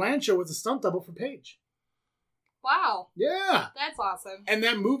 Tessa Blanchard was a stunt double for Paige. Wow. Yeah. That's awesome. And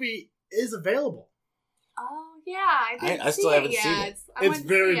that movie is available. Oh, yeah. I still haven't seen it. It's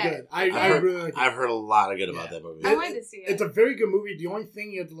very good. I really like it. I've heard a lot of good about that movie. I wanted to see it. It's a very good movie. The only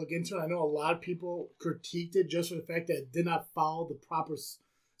thing you have to look into, and I know a lot of people critiqued it just for the fact that it did not follow the proper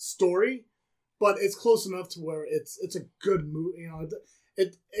story, but it's close enough to where it's a good movie. You know,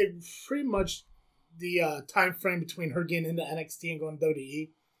 it pretty much the time frame between her getting into NXT and going to WWE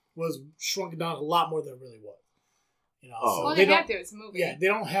was shrunk down a lot more than it really was. You know, so well, they have to. It's a movie. Yeah, they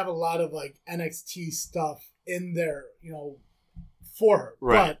don't have a lot of like NXT stuff in there, you know, for her.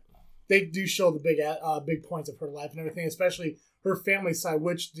 Right. But they do show the big points of her life and everything, especially her family side,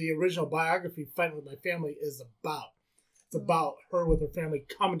 which the original biography, Fighting With My Family, is about. It's about her with her family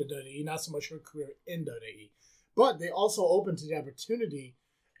coming to WWE, not so much her career in WWE. But they also open to the opportunity,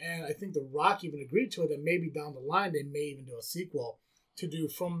 and I think The Rock even agreed to it, that maybe down the line they may even do a sequel to do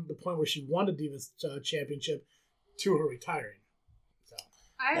from the point where she won the Divas Championship to her retiring. So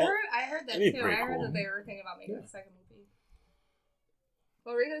I heard that too. I heard that they were thinking about making a second movie.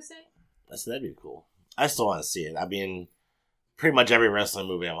 What were you gonna say? I said that'd be cool. I still want to see it. I mean, pretty much every wrestling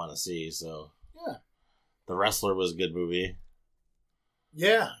movie I want to see. So yeah, The Wrestler was a good movie.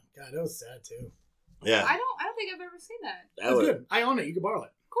 Yeah, God, that was sad too. Yeah, I don't think I've ever seen that. That was good. I own it. You can borrow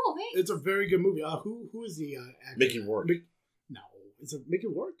it. Cool, thanks. It's a very good movie. Who is the actor? Mickey Rourke. No, is it Mickey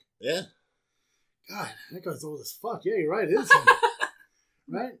Rourke? Yeah. God, that guy's old as fuck. Yeah, you're right. It is him.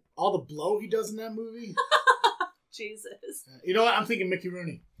 Right? All the blow he does in that movie. Jesus. You know what? I'm thinking Mickey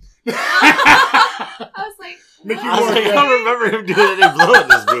Rooney. I was like, Mickey I was Rourke. like, I don't remember him doing any blow in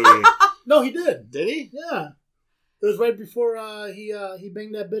this movie. No, he did. Did he? Yeah. It was right before he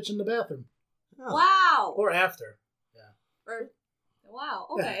banged that bitch in the bathroom. Oh. wow. Or after. Wow,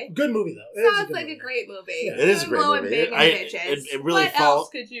 okay. Yeah. Good movie, though. Sounds like a great movie. Yeah. It is a great movie. It really what else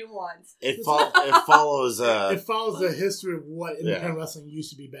could you want? It follows it follows the history of what independent wrestling used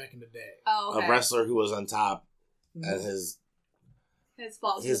to be back in the day. Oh, okay. A wrestler who was on top and his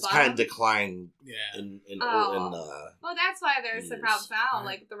kind of decline. Yeah. Well, that's why there's some problems now. Right.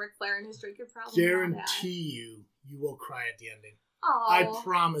 Like the Ric Flair in history could probably guarantee you will cry at the ending. Oh, I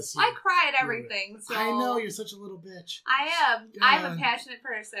promise you. I cry at everything. So I know, you're such a little bitch. I am. God. I'm a passionate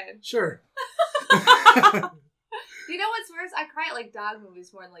person. Sure. You know what's worse? I cry at like dog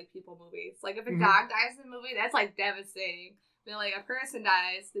movies more than like people movies. Like if a dog dies in a movie, that's like devastating. But like a person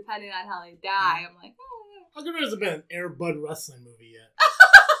dies, depending on how they die, I'm like, How come there hasn't been an Air Bud wrestling movie yet?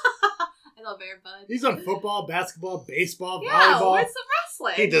 I love Air Bud. He's on football, basketball, baseball, Yeah, volleyball. what's the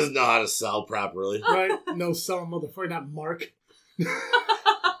wrestling? He doesn't know how to sell properly. Right? No selling motherfucker, not Mark.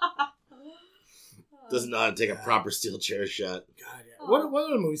 Doesn't know how to take a proper steel chair shot. God, yeah. What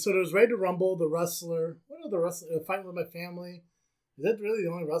other movies? So there's Ready to Rumble, The Wrestler. What other wrestling? Fighting with My Family. Is that really the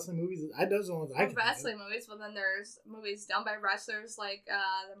only wrestling movies? Those are the ones I can wrestling movies, but then there's movies done by wrestlers like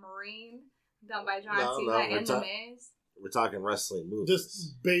The Marine, done by John No, Cena, and The Maze. We're talking wrestling movies.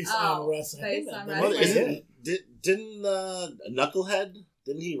 Just based on wrestling. Based on What, wrestling. didn't Knucklehead?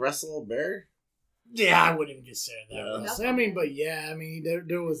 Didn't he wrestle a bear? Yeah, I wouldn't even consider that. Yeah. Wrestling. I mean, but yeah, I mean,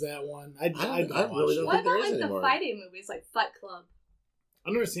 there was that one. I really watch it. don't What think there about is like the anymore. fighting movies like Fight Club?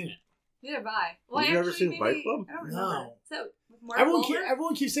 I've never seen it. Neither have I. Well, You've never actually, seen Fight Club? I don't No. remember. So, with Mark Everyone, Wahlberg?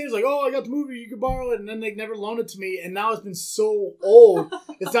 everyone keeps saying, it's like, oh, I got the movie, you can borrow it, and then they never loan it to me, and now it's been so old,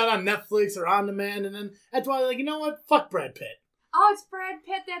 it's not on Netflix or on demand, and then that's why I'm like, you know what, fuck Brad Pitt. Oh, it's Brad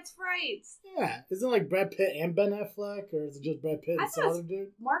Pitt. That's right. Yeah, isn't it like Brad Pitt and Ben Affleck, or is it just Brad Pitt I and some thought other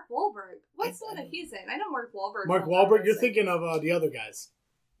dude? Mark Wahlberg. What's the one that he's in? I know Mark Wahlberg. Mark Wahlberg, you're thinking of the other guys.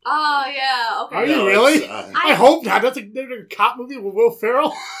 Oh yeah. Okay. Are you No, really? it's, I hope not. That's a cop movie with Will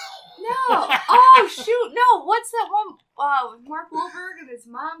Ferrell. No. Oh shoot. No. What's that one? Mark Wahlberg and his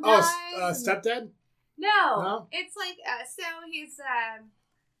mom dies. Stepdad? No. No? It's like so he's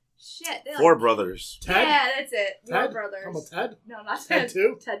shit. They're Four like, brothers. Ted? Yeah, that's it. Four Ted? brothers. How about Ted? No, not Ted Ted.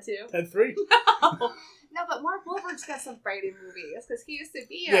 2? Ted 2. Ted 3? No. No, but Mark Wahlberg's got some fighting movies because he used to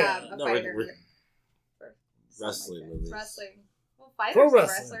be Yeah. a No, fighter. we're- for Wrestling like that. movies. Wrestling. Well, fighters Pro or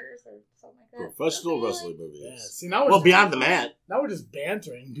wrestling. wrestlers or something like that. Professional Okay, wrestling like- movies. Yeah. See, now we're Well, just, Beyond the Mat. now we're just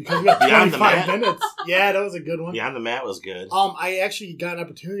bantering because we got Beyond the 25 Mat. minutes. Yeah, that was a good one. Beyond the Mat was good. I actually got an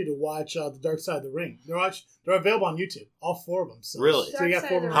opportunity to watch The Dark Side of the Ring. They're available on YouTube, all 4 of them. So, Really? So you got Dark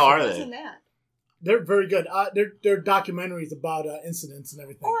 4 Side of the How Ring. are What's they? in that? They're very good. They're documentaries about incidents and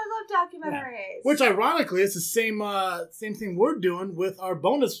everything. Oh, I love documentaries. Which, ironically, is the same thing we're doing with our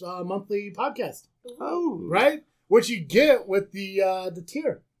bonus monthly podcast, Oh. right? Which you get with the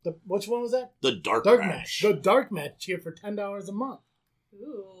tier. Which one was that? The Dark Dark Match. Match. The Dark Match tier for $10 a month.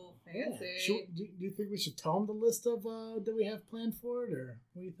 Ooh, fancy. Do you think we should tell them the list of that we have planned for it, or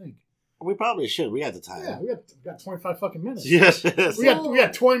what do you think? We probably should. We got the Yeah, time. we got 25 fucking minutes. Yes. We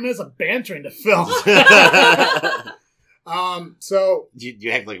got 20 minutes of bantering to fill. So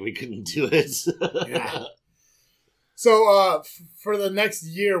you act like we couldn't do it. Yeah. So for the next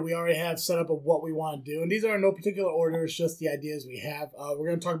year, we already have set up of what we want to do, and these are in no particular order. It's just the ideas we have. We're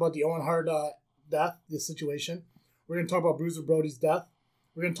going to talk about the Owen Hart death, the situation. We're going to talk about Bruiser Brody's death.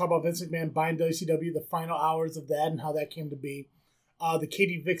 We're going to talk about Vince McMahon buying WCW, the final hours of that, and how that came to be. The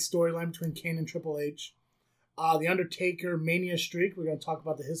Katie Vick storyline between Kane and Triple H. The Undertaker Mania streak. We're going to talk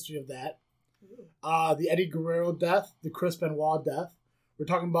about the history of that. The Eddie Guerrero death, the Chris Benoit death. We're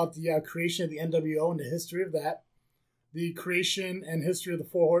talking about the creation of the NWO and the history of that. The creation and history of the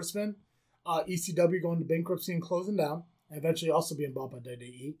Four Horsemen. ECW going to bankruptcy and closing down. And eventually also being bought by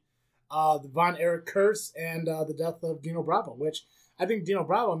WWE. The Von Erich curse and the death of Dino Bravo, which I think Dino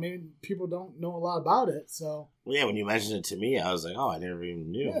Bravo, maybe people don't know a lot about it. So Well, yeah, when you mentioned it to me, I was like, oh, I never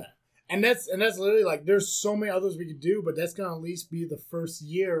even knew. yeah. And that's literally like, there's so many others we could do, but that's going to at least be the first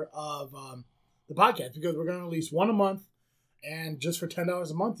year of the podcast, because we're going to release one a month, and just for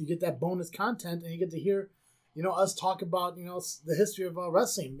 $10 a month, you get that bonus content, and you get to hear, us talk about, the history of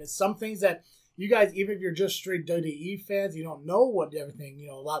wrestling. It's some things that you guys, even if you're just straight WWE fans, you don't know what everything,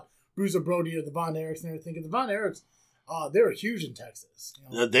 about Bruiser Brody or the Von Erichs and everything. Because the Von Erichs, they were huge in Texas.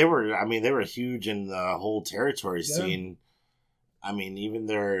 They were huge in the whole territory Yeah. scene. I mean, even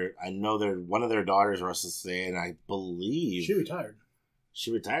I know one of their daughters wrestles today, and I believe She retired.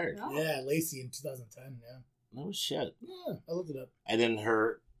 she retired. No. Yeah, Lacey in 2010, yeah. No shit. Yeah, I looked it up. And then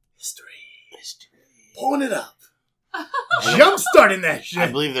her History. history. Pulling it up. Jump starting that shit.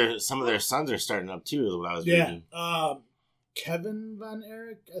 I believe some of their sons are starting up too. Is what I was reading. Kevin Von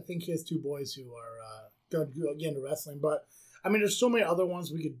Erich, I think he has 2 boys who are going to get into wrestling. But, I mean, there's so many other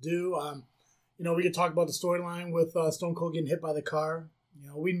ones we could do. We could talk about the storyline with Stone Cold getting hit by the car.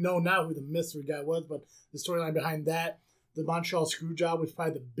 We know now who the mystery guy was, but the storyline behind that, the Montreal Screwjob, which is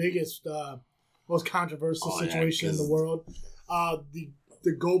probably the biggest, most controversial situation in the world.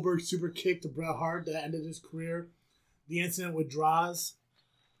 The Goldberg super kick to Bret Hart that ended his career. The incident with Droz.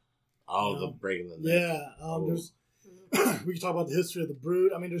 Oh, the breaking the neck. Yeah, there's. We could talk about the history of the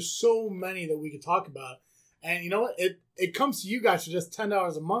Brood. I mean, there's so many that we could talk about, and you know what? It comes to you guys for just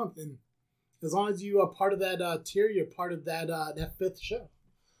 $10 a month, and as long as you are part of that tier, you're part of that 5th show.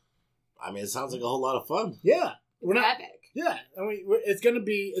 I mean, it sounds like a whole lot of fun. Yeah, we're not. Epic. Yeah, I mean, it's gonna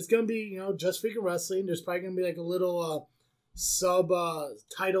be just freaking wrestling. There's probably gonna be like a little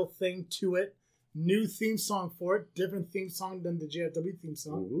title thing to it. New theme song for it. Different theme song than the JFW theme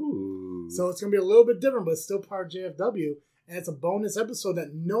song. Ooh. So it's going to be a little bit different, but it's still part of JFW. And it's a bonus episode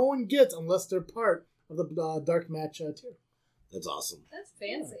that no one gets unless they're part of the Dark Match tier. That's awesome. That's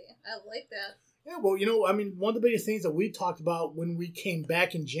fancy. I like that. Yeah, well, you know, I mean, one of the biggest things that we talked about when we came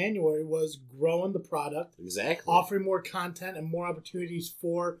back in January was growing the product. Exactly. Offering more content and more opportunities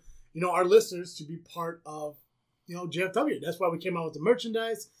for, you know, our listeners to be part of, you know, JFW. That's why we came out with the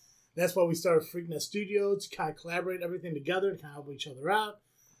merchandise. That's why we started Freaknet Studio to kind of collaborate everything together to kind of help each other out.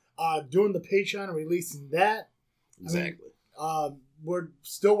 Doing the Patreon and releasing that. Exactly. I mean, we're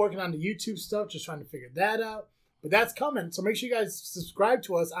still working on the YouTube stuff, just trying to figure that out. But that's coming. So make sure you guys subscribe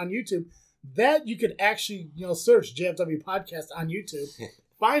to us on YouTube. That you could actually, you know, search JFW Podcast on YouTube.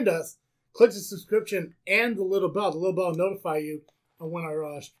 Find us, click the subscription and the little bell. The little bell will notify you when our,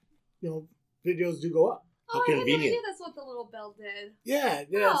 you know, videos do go up. Oh, I had no idea that's what the little bell did. Yeah.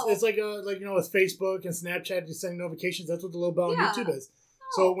 Oh. It's like you know, with Facebook and Snapchat, you send notifications. That's what the little bell on YouTube is. Oh.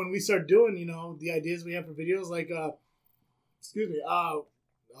 So when we start doing, you know, the ideas we have for videos, like,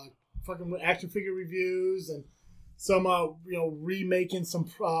 fucking action figure reviews and some, you know, remaking some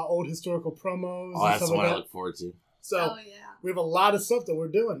old historical promos. Oh, and that's stuff the one like I that. look forward to. So we have a lot of stuff that we're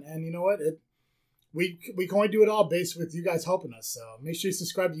doing, and you know what? We can only do it all based with you guys helping us. So make sure you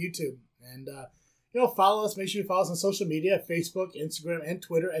subscribe to YouTube and you know, follow us. Make sure you follow us on social media: Facebook, Instagram, and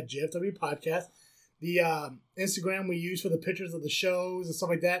Twitter at JFW Podcast. The Instagram we use for the pictures of the shows and stuff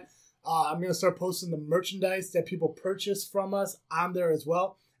like that. I'm gonna start posting the merchandise that people purchase from us on there as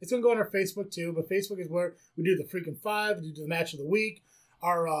well. It's going to go on our Facebook, too, but Facebook is where we do the Freaking Five, we do the Match of the Week,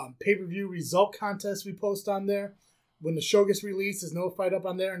 our pay-per-view result contest we post on there. When the show gets released, it's notified up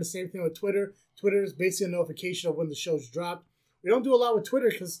on there, and the same thing with Twitter. Twitter is basically a notification of when the show's dropped. We don't do a lot with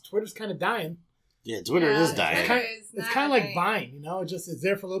Twitter because Twitter's kind of dying. Yeah, Twitter is dying. It's kind of like Vine, you know? It's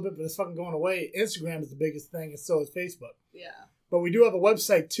there for a little bit, but it's fucking going away. Instagram is the biggest thing, and so is Facebook. Yeah. But we do have a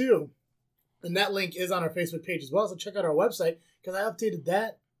website, too, and that link is on our Facebook page as well, so check out our website, because I updated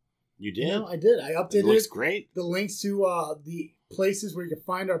that. You did? You know, I did. I updated it. Looks great. The links to the places where you can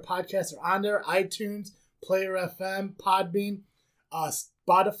find our podcasts are on there. iTunes, Player FM, Podbean,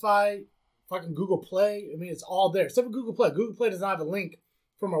 Spotify, fucking Google Play. I mean, it's all there. Except for Google Play. Google Play does not have a link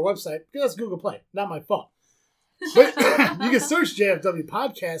from our website because that's Google Play. Not my fault. But you can search JFW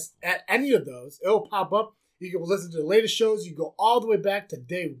Podcast at any of those. It'll pop up. You can listen to the latest shows. You go all the way back to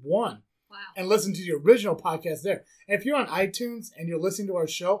day one. Wow. And listen to the original podcast there. And if you're on iTunes and you're listening to our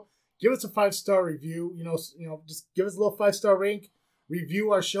show, give us a 5-star review. You know, just give us a little 5-star rank.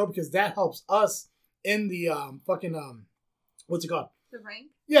 Review our show because that helps us in the what's it called? The rank?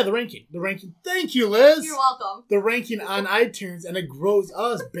 Yeah, the ranking. The ranking. Thank you, Liz. You're welcome. The ranking on iTunes, and it grows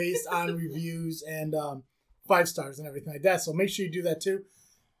us based on reviews and 5 stars and everything like that. So make sure you do that too.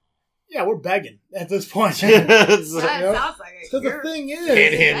 Yeah, we're begging at this point. That sounds like it. Because the thing is,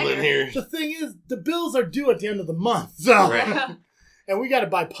 panhandling here. The thing is, the bills are due at the end of the month. So. Right. And we got to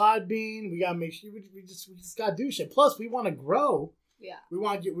buy Podbean. We got to make sure we just got to do shit. Plus, we want to grow. Yeah. We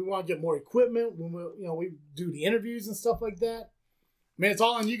want to get more equipment when we do the interviews and stuff like that. I mean, it's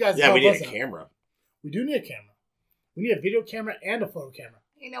all on you guys. Yeah, we need a camera. We do need a camera. We need a video camera and a photo camera.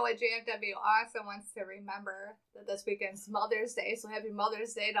 You know what? JFW also wants to remember that this weekend's Mother's Day. So happy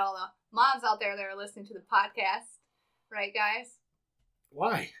Mother's Day to all the moms out there that are listening to the podcast. Right, guys?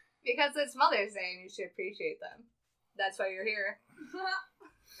 Why? Because it's Mother's Day and you should appreciate them. That's why you're here.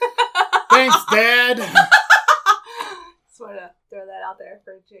 Thanks, Dad. Just want to throw that out there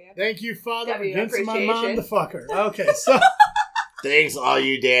for JFW. Thank you, Father, for W convincing my mom appreciation. to fuck her. Okay, so... Thanks, all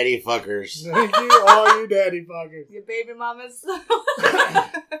you daddy fuckers. Thank you, all you daddy fuckers. Your baby mamas.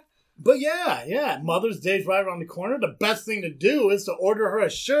 But yeah, Mother's Day's right around the corner. The best thing to do is to order her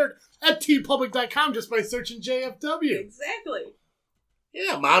a shirt at tpublic.com just by searching JFW. Exactly.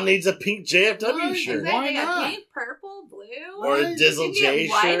 Yeah, Mom needs a pink JFW Right, shirt. Exactly. Why A not? pink, purple, blue. Or a Right. Dizzle You J can get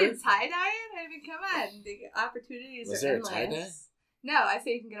white shirt. and tie-dye it. I mean, come on. The opportunities Was are there a endless. tie-dye? No, I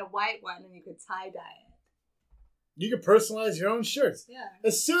say you can get a white one and you could tie-dye it. You can personalize your own shirts. Yeah.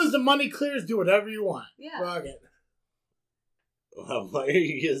 As soon as the money clears, do whatever you want. Yeah. Fuck it. Well, why are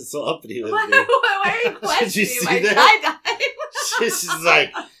you getting so uppity with Why, me? why are you questioning Did you see my that? tie-dye? She's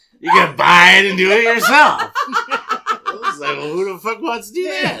like, you can buy it and do it yourself. I was like, well, who the fuck wants to do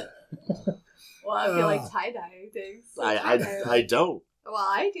that? Well, I feel like tie-dye things. So tie-dye. I don't. Well,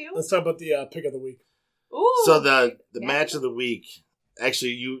 I do. Let's talk about the pick of the week. Ooh. So the Yeah. match of the week.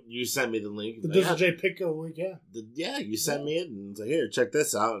 Actually, you sent me the link. The Like, Dizzle J pick of the week, yeah. yeah, you sent me it and was like, here, check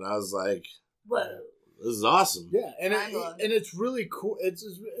this out. And I was like, Whoa. This is awesome. Yeah, and it's really cool. It's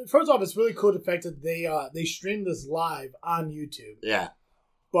first off, it's really cool the fact that they streamed this live on YouTube. Yeah.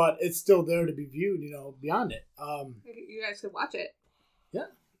 But it's still there to be viewed, beyond it. You guys can watch it. Yeah.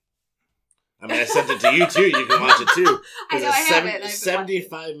 I mean, I sent it to you, too. You can watch it, too. I know, I have it.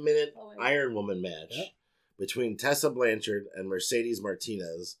 75-minute Iron Woman match between Tessa Blanchard and Mercedes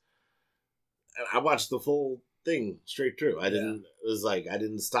Martinez. And I watched the full thing straight through. I didn't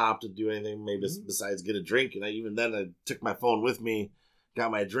stop to do anything, maybe besides get a drink. And even then, I took my phone with me,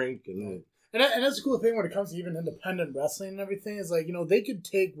 got my drink, and... And that's the cool thing when it comes to even independent wrestling and everything is they could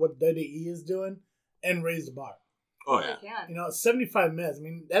take what WWE is doing and raise the bar. Oh, yeah. 75 minutes. I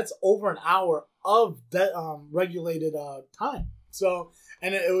mean, that's over an hour of that regulated time. So,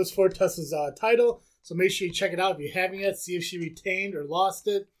 and it was for Tessa's title. So make sure you check it out if you haven't yet. See if she retained or lost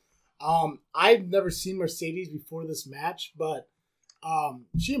it. I've never seen Mercedes before this match, but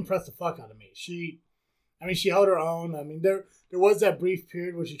she impressed the fuck out of me. She held her own. I mean, there was that brief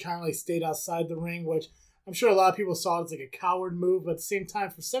period where she kind of stayed outside the ring, which I'm sure a lot of people saw as a coward move. But at the same time,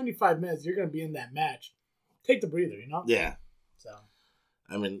 for 75 minutes, you're going to be in that match. Take the breather, Yeah. So,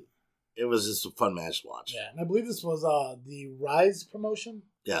 I mean, it was just a fun match to watch. Yeah, and I believe this was the Rise promotion.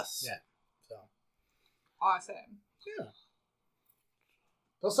 Yes. Yeah. So. Awesome. Yeah.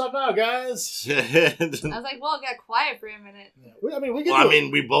 Don't stop now, guys. I was like, well, get quiet for a minute. Yeah.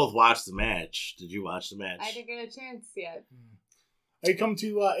 We both watched the match. Did you watch the match? I didn't get a chance yet. Are you coming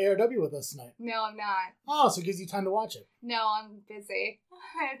to ARW with us tonight? No, I'm not. Oh, so it gives you time to watch it. No, I'm busy.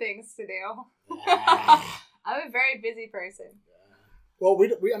 I have things to do. Yeah. I'm a very busy person. Well,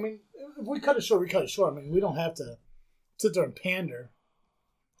 if we cut it short, we cut it short. I mean, we don't have to sit there and pander.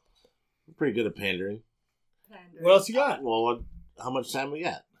 We're pretty good at pandering. What else you got? Well, how much time we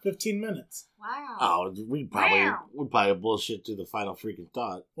got? 15 minutes. Wow. Oh, we probably bullshit to the final freaking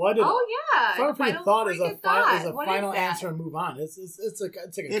thought. Well, I did. Oh yeah. Final freaking thought is a final answer and move on. It's like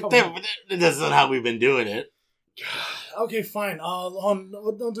a couple. That's not how we've been doing it. Okay, fine. Don't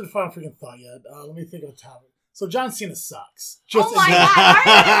do the final freaking thought yet. Let me think of a topic. So John Cena sucks. Oh my god! Why are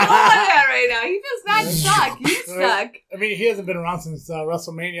you doing that right now? He does not suck. You suck. I mean, he hasn't been around since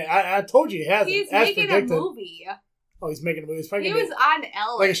WrestleMania. I told you he hasn't. He's making a movie. Oh, he's making a movie. He was on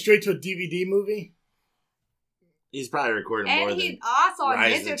Ellen. Like a straight to a DVD movie? He's probably recording more than... And he's also on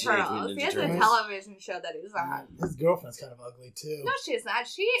Rise Ninja of the Turtles. Teenage He has Turtles. a television show that he's on. His girlfriend's kind of ugly, too. No, she's not.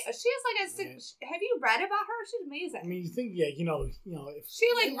 She is like a... Have you read about her? She's amazing. I mean, you think, if she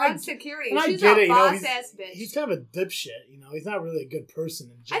runs security. And She's I get a it, boss-ass bitch. He's kind of a dipshit, He's not really a good person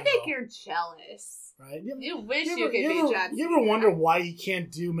in general. I think you're jealous. Right? You wish you could be John Cena. You ever wonder why he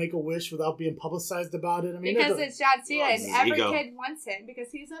can't do Make-A-Wish without being publicized about it? I mean, because it's John Cena and every ego. kid wants him because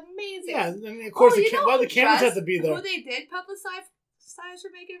he's amazing. Yeah, and of course, why the cameras have to be there? Who they did publicize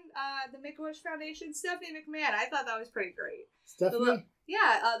for making the Make-A-Wish Foundation? Stephanie McMahon. I thought that was pretty great. Stephanie?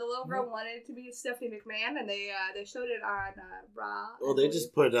 The little girl wanted to be Stephanie McMahon, and they showed it on Raw. Well, they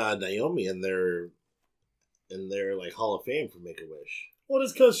just put Naomi in their like Hall of Fame for Make-A-Wish. Well,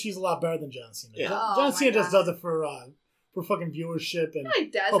 it's because she's a lot better than John Cena. Yeah. John Cena just does it for fucking viewership and no, he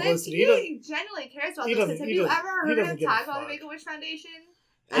doesn't. publicity. He genuinely cares about this. Have you ever heard him talk about the Make-A-Wish Foundation?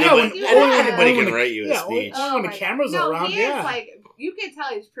 Anybody can write you a speech. When the cameras are around, he is you can tell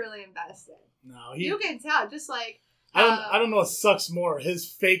he's truly invested. No, you can tell, just like... I don't know what sucks more, his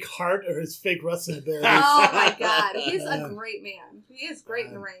fake heart or his fake wrestling ability. Oh my god, he's a great man. He is great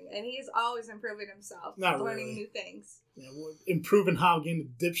in the ring, and he's always improving himself, learning new things. Yeah, improving how, getting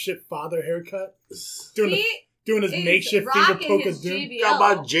the dipshit father haircut, doing his makeshift finger poke of doom. Got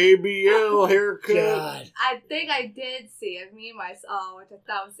my JBL haircut. God. I think I did see a meme I saw, which I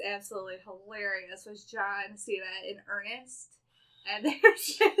thought was absolutely hilarious, was John Cena in earnest. And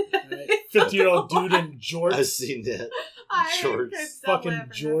there's 50-year-old dude in jorts. I've seen that. Jorts. Fucking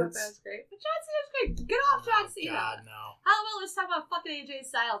jorts. That was great. But John Cena's great. Get off John Cena. God, no. How about let's talk about fucking AJ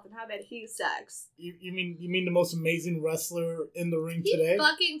Styles and how bad he sucks. You mean the most amazing wrestler in the ring he today? He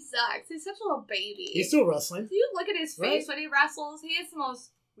fucking sucks. He's such a little baby. He's still wrestling. Do you look at his face when he wrestles? He has the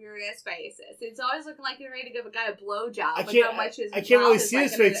most weird-ass faces. It's always looking like he's ready to give a guy a blowjob. I can't really see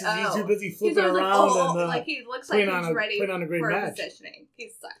his face because he's too busy flipping around and he looks like he's ready on a great for match. Positioning. He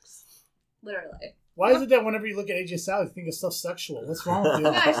sucks. Literally. Why is it that whenever you look at AJ Styles, you think of stuff sexual? What's wrong with you?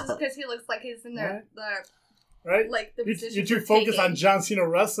 No, it's just because he looks like he's in there. Right? Like the position you're too focused on John Cena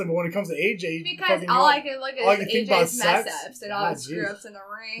wrestling, but when it comes to AJ, because all I can look at is AJ's mess ups and all his geez. screw ups in the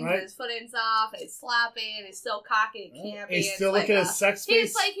ring, and his foot-ins off, and he's slapping, and he's still cocky and campy. He's still looking at his sex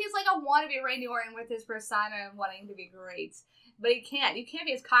face. He's like a wannabe Randy Orton with his persona and wanting to be great. But he can't. You can't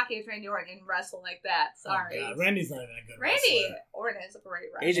be as cocky as Randy Orton and wrestle like that. Sorry. Oh, God. Randy's not even a good Randy wrestler. Orton is a great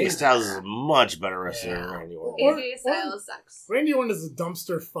wrestler. AJ Styles is a much better wrestler than Randy Orton. AJ Styles sucks. Randy Orton is a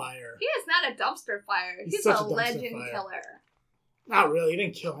dumpster fire. He is not a dumpster fire. He's such a a dumpster legend fire. killer. Not really. He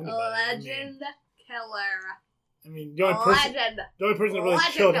didn't kill anybody. Legend killer. I mean, the only person that really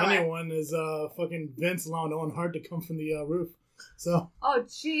Legend killed killer. anyone is fucking Vince allowing Owen Hart to come from the roof. So. Oh,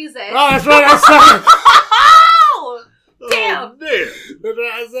 Jesus. Oh, that's right. I said it. Oh! Damn! Oh, damn. That's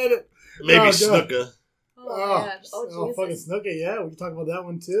right. I said it. Maybe Oh, God. Snuka. Oh, man. Oh, fucking Jesus. Snuka. Yeah, we can talk about that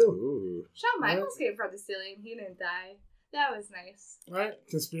one too. Ooh. Shawn Michaels came from the ceiling. He didn't die. That was nice. Right?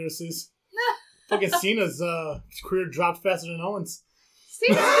 Conspiracies. Fucking Cena's career dropped faster than Owens.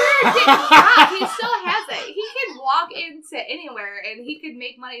 Cena's career didn't drop. He still has it. He can walk into anywhere and he could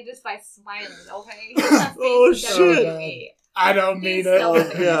make money just by smiling, okay? He's not Oh, facing shit. WWE. I don't mean He's it. still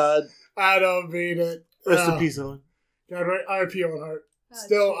Oh, God. I don't mean it. Rest in peace, Owen. God, right? RP Owen Hart. Oh,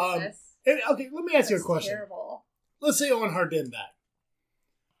 Still, Jesus. Okay, let me ask you a That's question. Terrible. Let's say Owen Hart didn't die.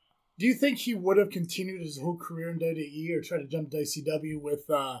 Do you think he would have continued his whole career in WWE or tried to jump to WCW with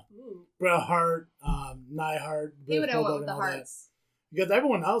Ooh. Bret Hart, Neidhart, He would have Bulldog, went with and the all that? Hearts. Because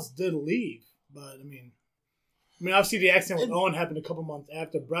everyone else did leave, but I mean, obviously the accident with Owen happened a couple months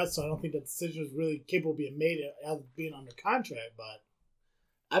after Bret, so I don't think that decision was really capable of being made as being under contract. But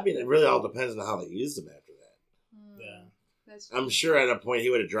I mean, it really all depends on how they used him after that. yeah, That's I'm sure at a point he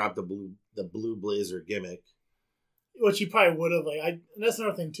would have dropped the blue blazer gimmick. which he probably would have. And that's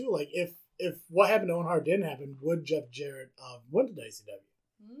another thing too. Like if what happened to Owen Hart didn't happen, would Jeff Jarrett went to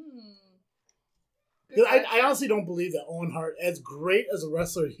WCW? Mm. Because I honestly don't believe that Owen Hart, as great as a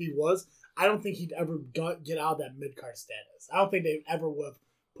wrestler he was, I don't think he'd ever get out of that mid-card status. I don't think they ever would have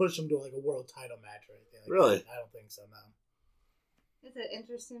pushed him to like a world title match or anything like Really? that. I don't think so, no. It's an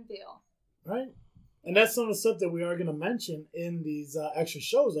interesting deal. Right? And that's some of the stuff that we are going to mention in these extra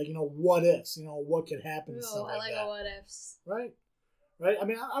shows. Like, what ifs, what could happen and Ooh, stuff I like like that. a what ifs. Right? Right? I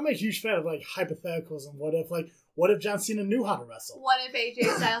mean, I'm a huge fan of like hypotheticals and what if. Like, what if John Cena knew how to wrestle? What if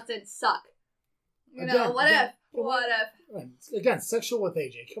AJ Styles didn't suck? Again, What again, if? What if? Right. Again, sexual with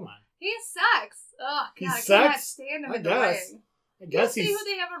AJ. Come on. He sucks. Oh, He God, I cannot sucks? stand him I in the guess. ring. I You guess see he's who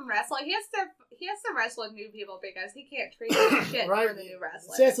they have him wrestle? He has to wrestle with new people because he can't treat them shit right. for the new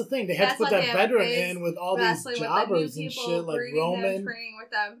wrestler. See, that's the thing. They had to That's put what that they have veteran raised in with all these wrestling with the new jobbers and people, shit, like breeding them, Roman. training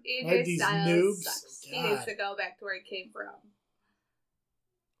with them. AJ Right, these Styles noobs. sucks. He God. needs to go back to where he came from.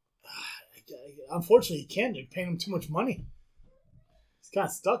 Unfortunately, he can't. They're paying him too much money. He's kind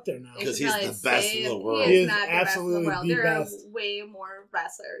of stuck there now. They 'Cause should he's probably the best in the say world. He He is is not the best in absolutely the world. the There best. are way more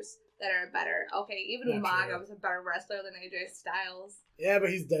wrestlers that are better. Okay, even Not Umaga true. was a better wrestler than AJ Styles. Yeah, but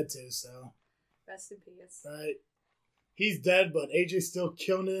he's dead too, so. Rest in peace. Right. He's dead, but AJ's still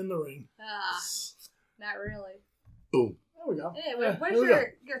killing it in the ring. Ah, not really. Boom. There we go. Hey, Yeah, what's there we go.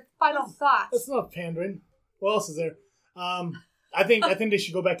 your final thoughts? That's enough pandering. What else is there? I think they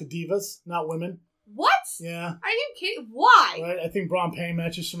should go back to divas, not women. What? Yeah. Are you kidding? Why? Right. I think bra and panty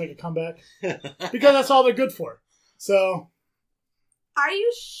matches should make a comeback because that's all they're good for. So. Are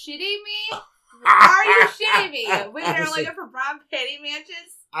you shitting me? Are you shitting me? Women are Honestly. looking for bra and panty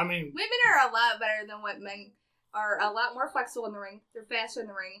matches. I mean, Women are a lot better than what men are. A lot more flexible in the ring. They're faster in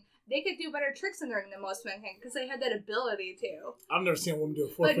the ring. They could do better tricks in the ring than most men can because they have that ability to. I've never seen a woman do a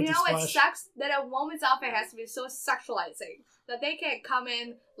But 450 you know what splash. sucks? That a woman's outfit has to be so sexualizing that they can't come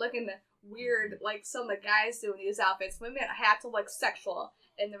in looking weird like some of the guys do in these outfits. Women have to look sexual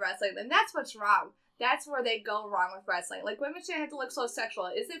in the wrestling, and that's what's wrong. That's where they go wrong with wrestling. Like, women shouldn't have to look so sexual.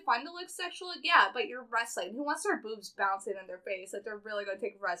 Is it fun to look sexual? Yeah, but you're wrestling. Who wants their boobs bouncing in their face that they're really going to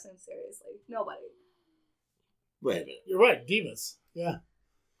take wrestling seriously? Nobody. Wait a minute. You're right, divas. Yeah.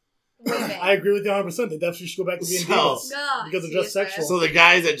 Women. I agree with you 100%. They definitely should go back to being So- divas. Ugh, Because they're just Jesus. sexual. So the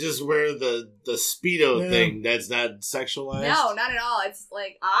guys that just wear the Speedo Yeah. thing, that's not sexualized? No, not at all. It's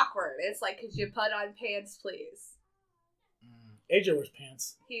like awkward. It's like, could you put on pants, please? AJ wears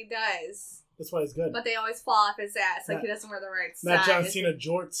pants. He does. That's why he's good. But they always fall off his ass. Like, Not- he doesn't wear the right Not John size. Cena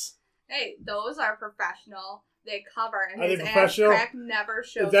jorts. Hey, those are professional. They cover, and Are they his ass professional? crack never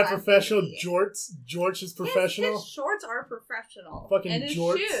shows. Is that on professional? TV. Jorts? Jorts is professional? His shorts are professional. Fucking and his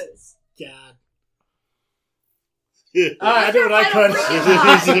jorts. shoes. God. Yeah. I did what I Final could.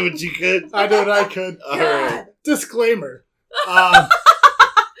 freaking You did what you could. I did what I could. All right. Disclaimer.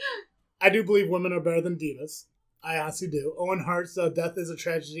 I do believe women are better than divas. I honestly do. Owen Hart's death is a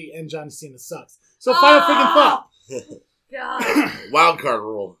tragedy, and John Cena sucks. So final freaking thought. God. Wild card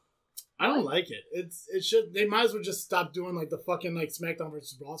rule. I don't like it. It should. They might as well just stop doing like the fucking like SmackDown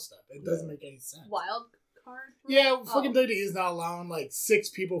versus Raw stuff. It doesn't make any sense. Wild card? Yeah, Oh. fucking WWE is not allowing like 6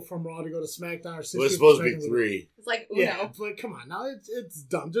 people from Raw to go to SmackDown or 6 It was people supposed to be from SmackDown 3. It's like Uno. Yeah, but come on now, it's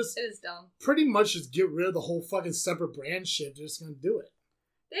dumb. Just It is dumb. pretty much just get rid of the whole fucking separate brand shit. They're just gonna do it.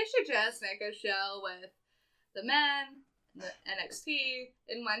 They should just make a show with the men, the NXT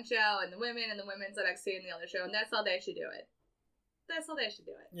in one show, and the women and the women's NXT in the other show, and that's how they should do it. That's how they should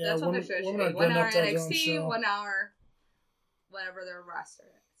do it. Yeah, that's what women- their show should women are be. good 1 hour enough to have their own NXT, show. 1 hour whatever their roster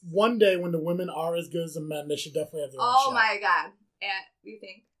is. One day when the women are as good as the men, they should definitely have their own show. Oh my god. You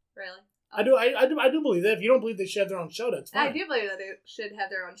think? Really? I do believe that. If you don't believe they should have their own show, that's fine. I do believe that they should have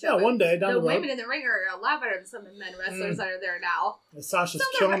their own show. Yeah, but one day down the the road. women in the ring are a lot better than some of the men wrestlers that are there now. And Sasha's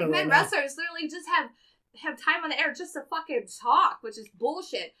Some of killing the it men right now. wrestlers literally just have time on the air just to fucking talk, which is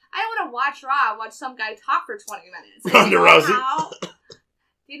bullshit. I want to watch Raw and watch some guy talk for 20 minutes. Ronda Rousey.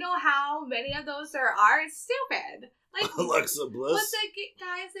 Do you know how many of those there are? It's stupid. Like, Alexa Bliss. what's that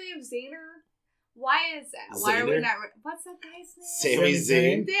guy's name? Zaner? Why is that? Why are we Zaner? not... What's that guy's name? Sami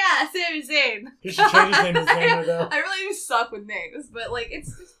Sami Zayn. Yeah, Sami Zayn. He should change his name to Zayn, though. I really do suck with names, but like, it's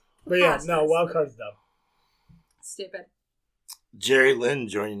just But yeah, no, preposterous. Wildcard's dumb. Stupid. Jerry Lynn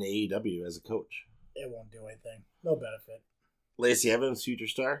joining AEW as a coach. It won't do anything. No benefit. Lacey Evans, future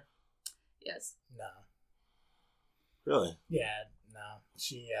star. Yes. No. Really? Yeah, no.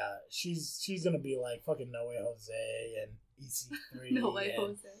 She's gonna be like fucking No Way Jose and EC3. No way, and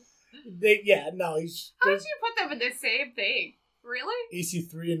Jose. He's How did there's you put them in the same thing? Really?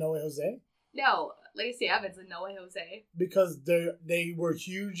 EC3 and No Way Jose No, Lacey Evans and No Way Jose. because they were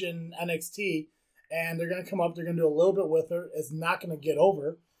huge in NXT and they're gonna come up. They're gonna do a little bit with her. It's not gonna get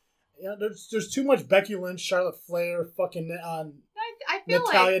over. You know, there's too much Becky Lynch, Charlotte Flair, fucking I feel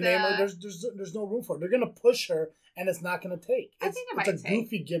Natalia like Naylor. There's no room for it. They're gonna push her, and it's not gonna take. I It's, think it it's might a take.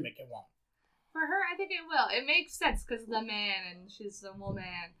 goofy gimmick. It won't. for her, I think it will. It makes sense because of the man and she's a woman.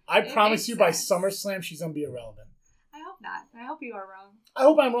 I It promise makes you, by sense. SummerSlam, she's gonna be irrelevant. I hope not. I hope you are wrong. I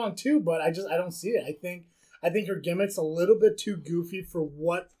hope I'm wrong too, but I don't see it. I think her gimmick's a little bit too goofy for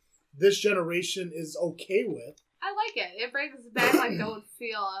what this generation is okay with. I like it. It brings back like the old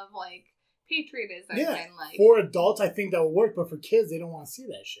feel of like patriotism Yeah, and like. for adults, I think that would work, but for kids, they don't want to see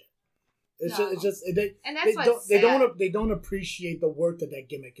that shit. No. And that's what's sad. they don't appreciate the work that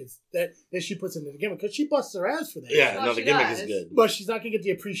gimmick is that she puts into the gimmick because she busts her ass for that. Yeah, Well, no, the she gimmick does. is good. But she's not gonna get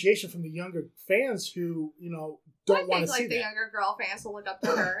the appreciation from the younger fans who don't want to see like the that. younger girl fans will look up to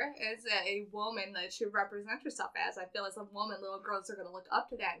her as a woman that she represents herself as. I feel as a woman, little girls are going to look up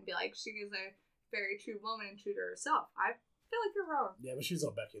to that and be like, she is a very true woman and true to herself. I feel like you're wrong. Yeah, but she's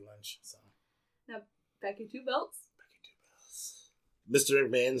on Becky Lynch, so. Now, Becky Two Belts? Mr.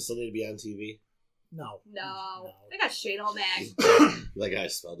 McMahon still need to be on TV. No. No. They got Shane on that. Like I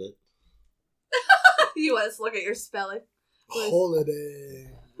spelled it. You want us to look at your spelling?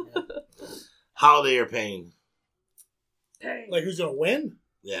 Holiday. Holiday or Pain? Like who's gonna win?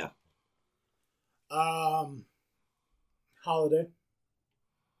 Yeah. Holiday.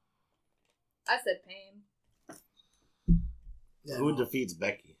 I said Pain. Yeah, Who no. defeats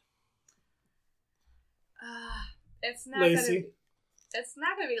Becky? It's not Lacey. gonna be. It's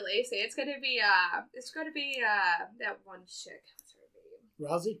not gonna be Lacey. It's gonna be that one chick. What's her name?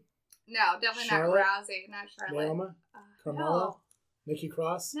 Rousey, No, definitely Charlotte? not Rousey. Not Charlotte. Naomi, Carmella, No. Nikki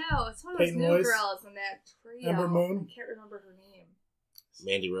Cross, No, it's one of those Peyton new Royce? girls in that trio. Ember Moon? I can't remember her name.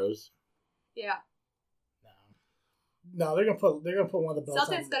 Mandy Rose? Yeah, No, they're gonna put one of the belts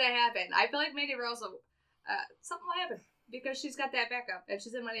something's on. gonna happen. I feel like Mandy Rose will. Something will happen because she's got that backup and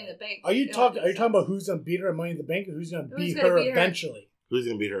she's in Money in the Bank. Are you It talking makes about sense. who's gonna beat her at Money in the Bank, or who's gonna Who's beat gonna her beat her? eventually? Who's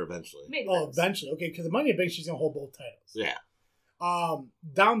going to beat her eventually? Mandy Oh, Rose. eventually. Okay, because the Money in the Bank, she's gonna hold both titles. Yeah.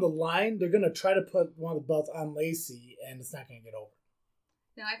 Down the line, they're gonna try to put one of the belts on Lacey, and it's not gonna get over.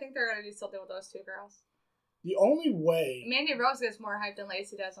 No, I think they're gonna do something with those two girls. The only way Mandy Rose gets more hype than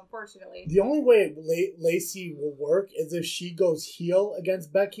Lacey does, unfortunately. Lacey will work is if she goes heel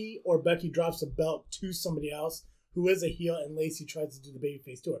against Becky, or Becky drops the belt to somebody else who is a heel, and Lacey tries to do the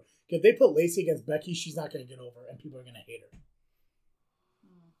babyface to her. If they put Lacey against Becky, she's not going to get over, and people are going to hate her.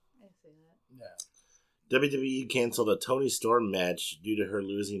 I see that. Yeah. WWE canceled a Toni Storm match due to her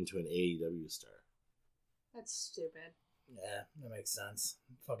losing to an AEW star. That's stupid. Yeah, that makes sense.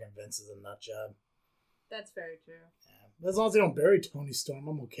 Fucking Vince is a nut job. That's very true. Yeah. As long as they don't bury Toni Storm,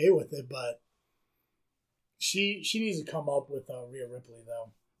 I'm okay with it, but she needs to come up with Rhea Ripley,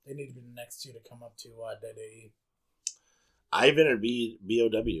 though. They need to be the next two to come up to WWE. Ivan or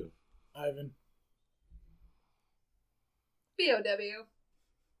BOW? Ivan. BOW.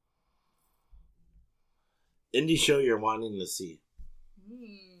 Indie show you're wanting to see.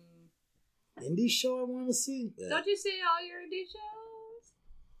 Indie show I want to see. Yeah. Don't you see all your indie shows?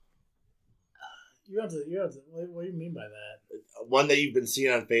 You have to. What do you mean by that? One that you've been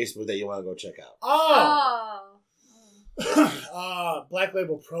seeing on Facebook that you want to go check out. Black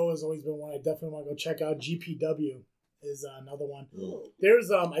Label Pro has always been one I definitely want to go check out. GPW is another one. Ooh.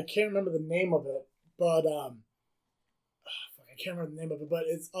 There's I can't remember the name of it, but I can't remember the name of it, but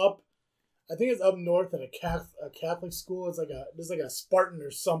it's up. I think it's up north at a Catholic school. It's there's like a Spartan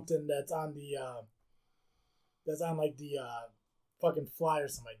or something that's on the fucking fly or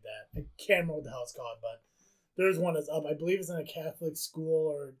something like that. I can't remember what the hell it's called, but there's one that's up. I believe it's in a Catholic school,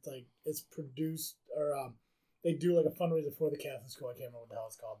 or like it's produced, or they do like a fundraiser for the Catholic school. I can't remember what the hell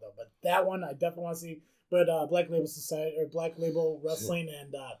it's called though. But that one I definitely want to see. But Black Label Society or Black Label Wrestling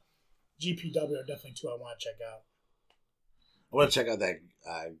and GPW are definitely two I want to check out. I want to check out that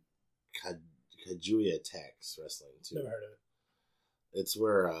Kajuya Tax Wrestling too. Never heard of it. It's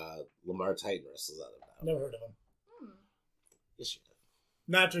where Lamar Titan wrestles out of now. Never heard of him. Yes, you have.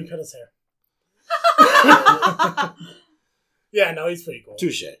 Not after he cut his hair. Yeah, no, he's pretty cool.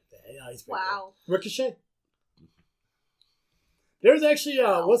 Touche. Yeah, he's pretty Wow. cool. Ricochet. There's actually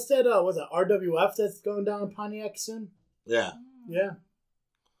what's that? Was it RWF that's going down in Pontiac soon? Yeah, Yeah.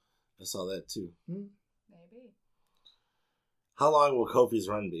 I saw that too. Maybe. How long will Kofi's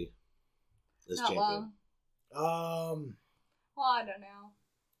run be? As Not champion. long. Well, I don't know.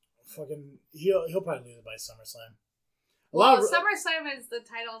 Fucking, he'll probably lose it by SummerSlam. SummerSlam is the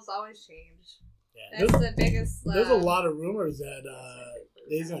titles always change. Yeah, That's the biggest. there's a lot of rumors that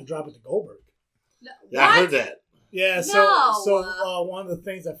he's gonna drop it to Goldberg. No, Yeah, I heard that. Yeah, No. so one of the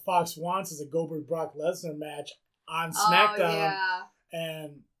things that Fox wants is a Goldberg Brock Lesnar match on SmackDown, yeah.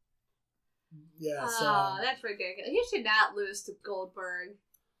 and yeah, that's ridiculous. He should not lose to Goldberg.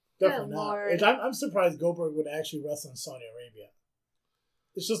 definitely Good not. Lord. I'm surprised Goldberg would actually wrestle in Saudi Arabia.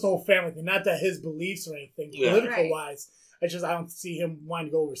 It's just the whole family thing, not that his beliefs or anything, Yeah. political wise. It's just I don't see him wanting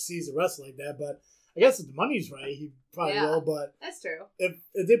to go overseas to wrestle like that. But I guess if the money's right, he probably Yeah. will. But That's true. if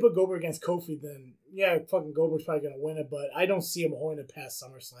they put Goldberg against Kofi, then yeah, fucking Goldberg's probably gonna win it. But I don't see him holding it past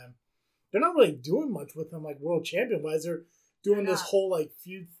SummerSlam. They're not really doing much with him, like world champion wise. They're doing They're this not. whole like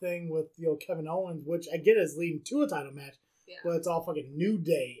feud thing with Kevin Owens, which I get is leading to a title match, Yeah. but it's all fucking New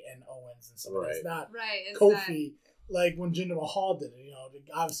Day and Owens and stuff. Right. It's not Right. It's Kofi like when Jinder Mahal did it.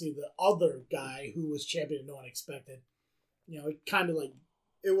 Obviously the other guy who was champion and no one expected. It kind of like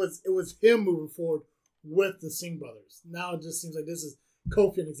it was him moving forward with the Singh brothers. Now it just seems like this is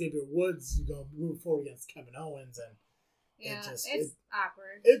Kofi and Xavier Woods moving forward against Kevin Owens, and it's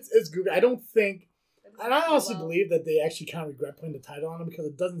awkward. it's goofy. I don't think, It and I doesn't honestly feel well. believe that they actually kind of regret putting the title on him because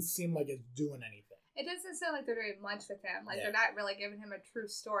it doesn't seem like it's doing anything. It doesn't sound like they're doing much with him. Like, Yeah. they're not really giving him a true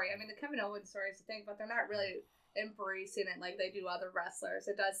story. I mean, the Kevin Owens story is a thing, but they're not really embracing it like they do other wrestlers.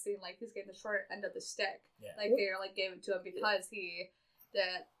 It does seem like he's getting the short end of the stick. Yeah. Like, they gave it to him because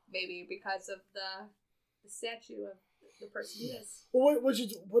maybe because of the statue of the person he is. Well,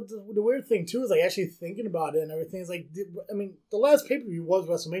 the weird thing too is like actually thinking about it and everything is like, I mean, the last pay-per-view was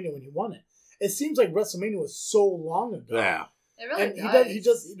WrestleMania when he won it. It seems like WrestleMania was so long ago. Yeah. It really And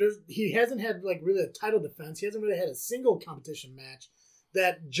does. he hasn't had like really a title defense. He hasn't really had a single competition match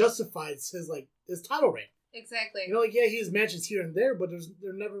that justifies his title reign. Exactly. Yeah, he has matches here and there, but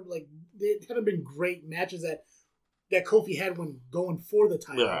they're never like they haven't been great matches that Kofi had when going for the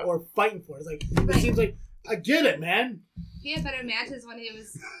title or fighting for it. It's like it seems like I get it, man. He had better matches when he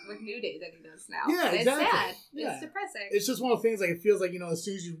was with New Day than he does now. Yeah, And exactly. It's sad. Yeah. It's depressing. It's just one of the things like it feels like as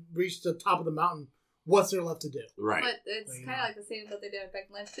soon as you reach the top of the mountain, what's there left to do? Right. But it's kind of like the same that they did with Becky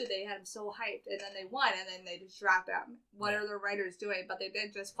Lynch too. They had him so hyped, and then they won, and then they just dropped him. What are their writers doing? But they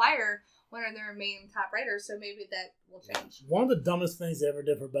did just fire one of their main top writers, so maybe that will change. One of the dumbest things they ever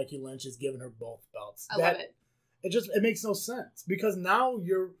did for Becky Lynch is giving her both belts. I love it. It makes no sense because now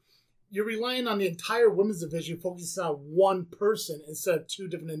you're relying on the entire women's division focusing on one person instead of two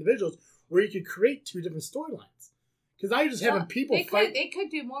different individuals, where you could create two different storylines. Because now you're just having people fight. They could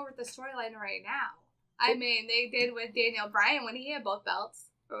do more with the storyline right now. I mean, they did with Daniel Bryan when he had both belts.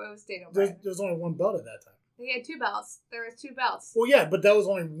 Or it was Daniel Bryan. There's only one belt at that time. He had two belts. There was two belts. Well, yeah, but that was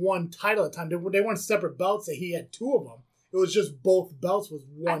only one title at the time. They weren't separate belts. That he had two of them. It was just both belts was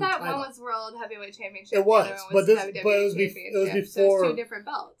one. I thought title. one was World Heavyweight Championship. It was, the other one but WWE it was Championship. So before. it's two different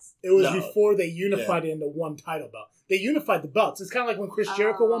belts. It was No. before they unified it into one title belt. They unified the belts. It's kind of like when Chris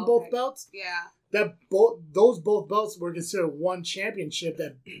Jericho won both okay. belts. Yeah. Those both belts were considered one championship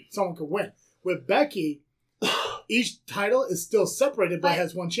that someone could win. With Becky, each title is still separated but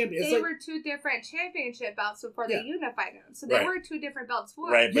has one champion. It's They like, were two different championship belts before they Yeah. unified them. So they Right. were two different belts for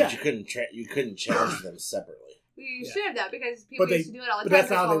Right, but Yeah. you couldn't challenge them separately. You Yeah. should have that because people But used to do it all the but time. that's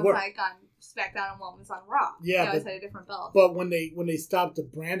not how they This work. was like on SmackDown and one was on Raw. Yeah, they always had a different belt. But when they stopped the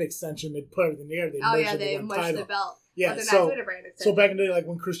brand extension, they put everything there. They merged they one merged title. the belt. Yeah, but they're so not doing a brand extension. so back in the day, like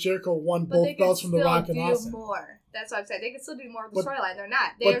when Chris Jericho won but both belts from The Rock and Austin. more. That's what I'm saying. They can still do more of the But- storyline. They're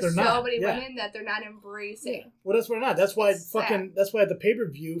not. but There's they're so not, many yeah. women that they're not embracing. Well, that's why not. That's why It's sad. That's why at the pay per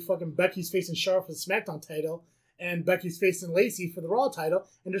view, fucking Becky's facing Charlotte for the SmackDown title, and Becky's facing Lacey for the Raw title,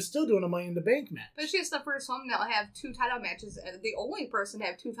 and they're still doing a Money in the Bank match. But she's the first woman that will have 2 title matches, and the only person to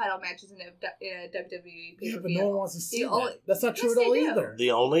have 2 title matches in a WWE pay-per-view. Yeah, but no one wants to see The only- that. That's not true Yes, at all they do. either.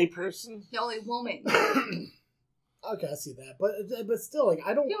 The only person? The only woman. Okay, I see that, but still, like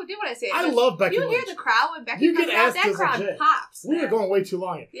I don't. You do what I say. I love Becky You hear Lynch. the crowd when Becky You comes can out, ask that Dizzle crowd J. pops. We are man. going way too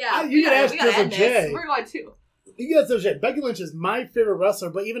long. Yeah, You can ask we gotta Dizzle end this. J. We're going too. You guys know shit. Becky Lynch is my favorite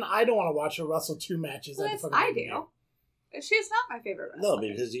wrestler, but even I don't want to watch her wrestle 2 matches. Well, at the that's fucking ideal. She's not my favorite No,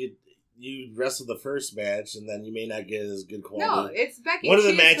 wrestler. because you wrestle the first match and then you may not get as good No, quality. it's Becky. One of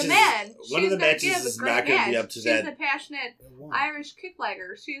the She's matches- the man. one She's of the gonna matches give a is great not gonna be match. up to She's that. the passionate Wow. Irish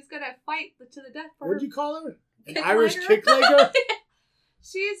kicklegger. She's gonna fight to the death for her. What'd you call her? An Kicklegger? Irish kicklegger?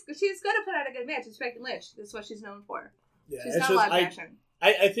 She's gonna put out a good match. It's Becky Lynch. That's what she's known for. Yeah, She's it's not just, a lot of I passion.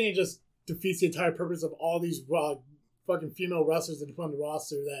 think it just defeats the entire purpose of all these fucking female wrestlers that put on the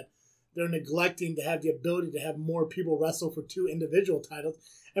roster, that they're neglecting to have the ability to have more people wrestle for 2 individual titles.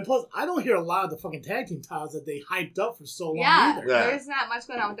 And plus, I don't hear a lot of the fucking tag team titles that they hyped up for so long either. Yeah. There's not much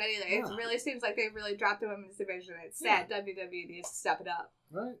going on with that either. Yeah. It really seems like they really dropped the women's division. It's sad. WWE needs to step it up.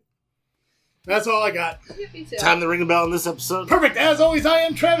 Right. That's all I got. Yeah, me too. Time to ring the bell in this episode. Perfect. As always, I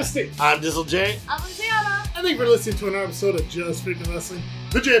am Travesty. I'm Dizzle J. I'm Luciana. And thank you for listening to another episode of Just Freaking Wrestling,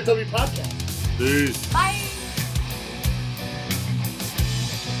 the JFW Podcast. Peace. Bye.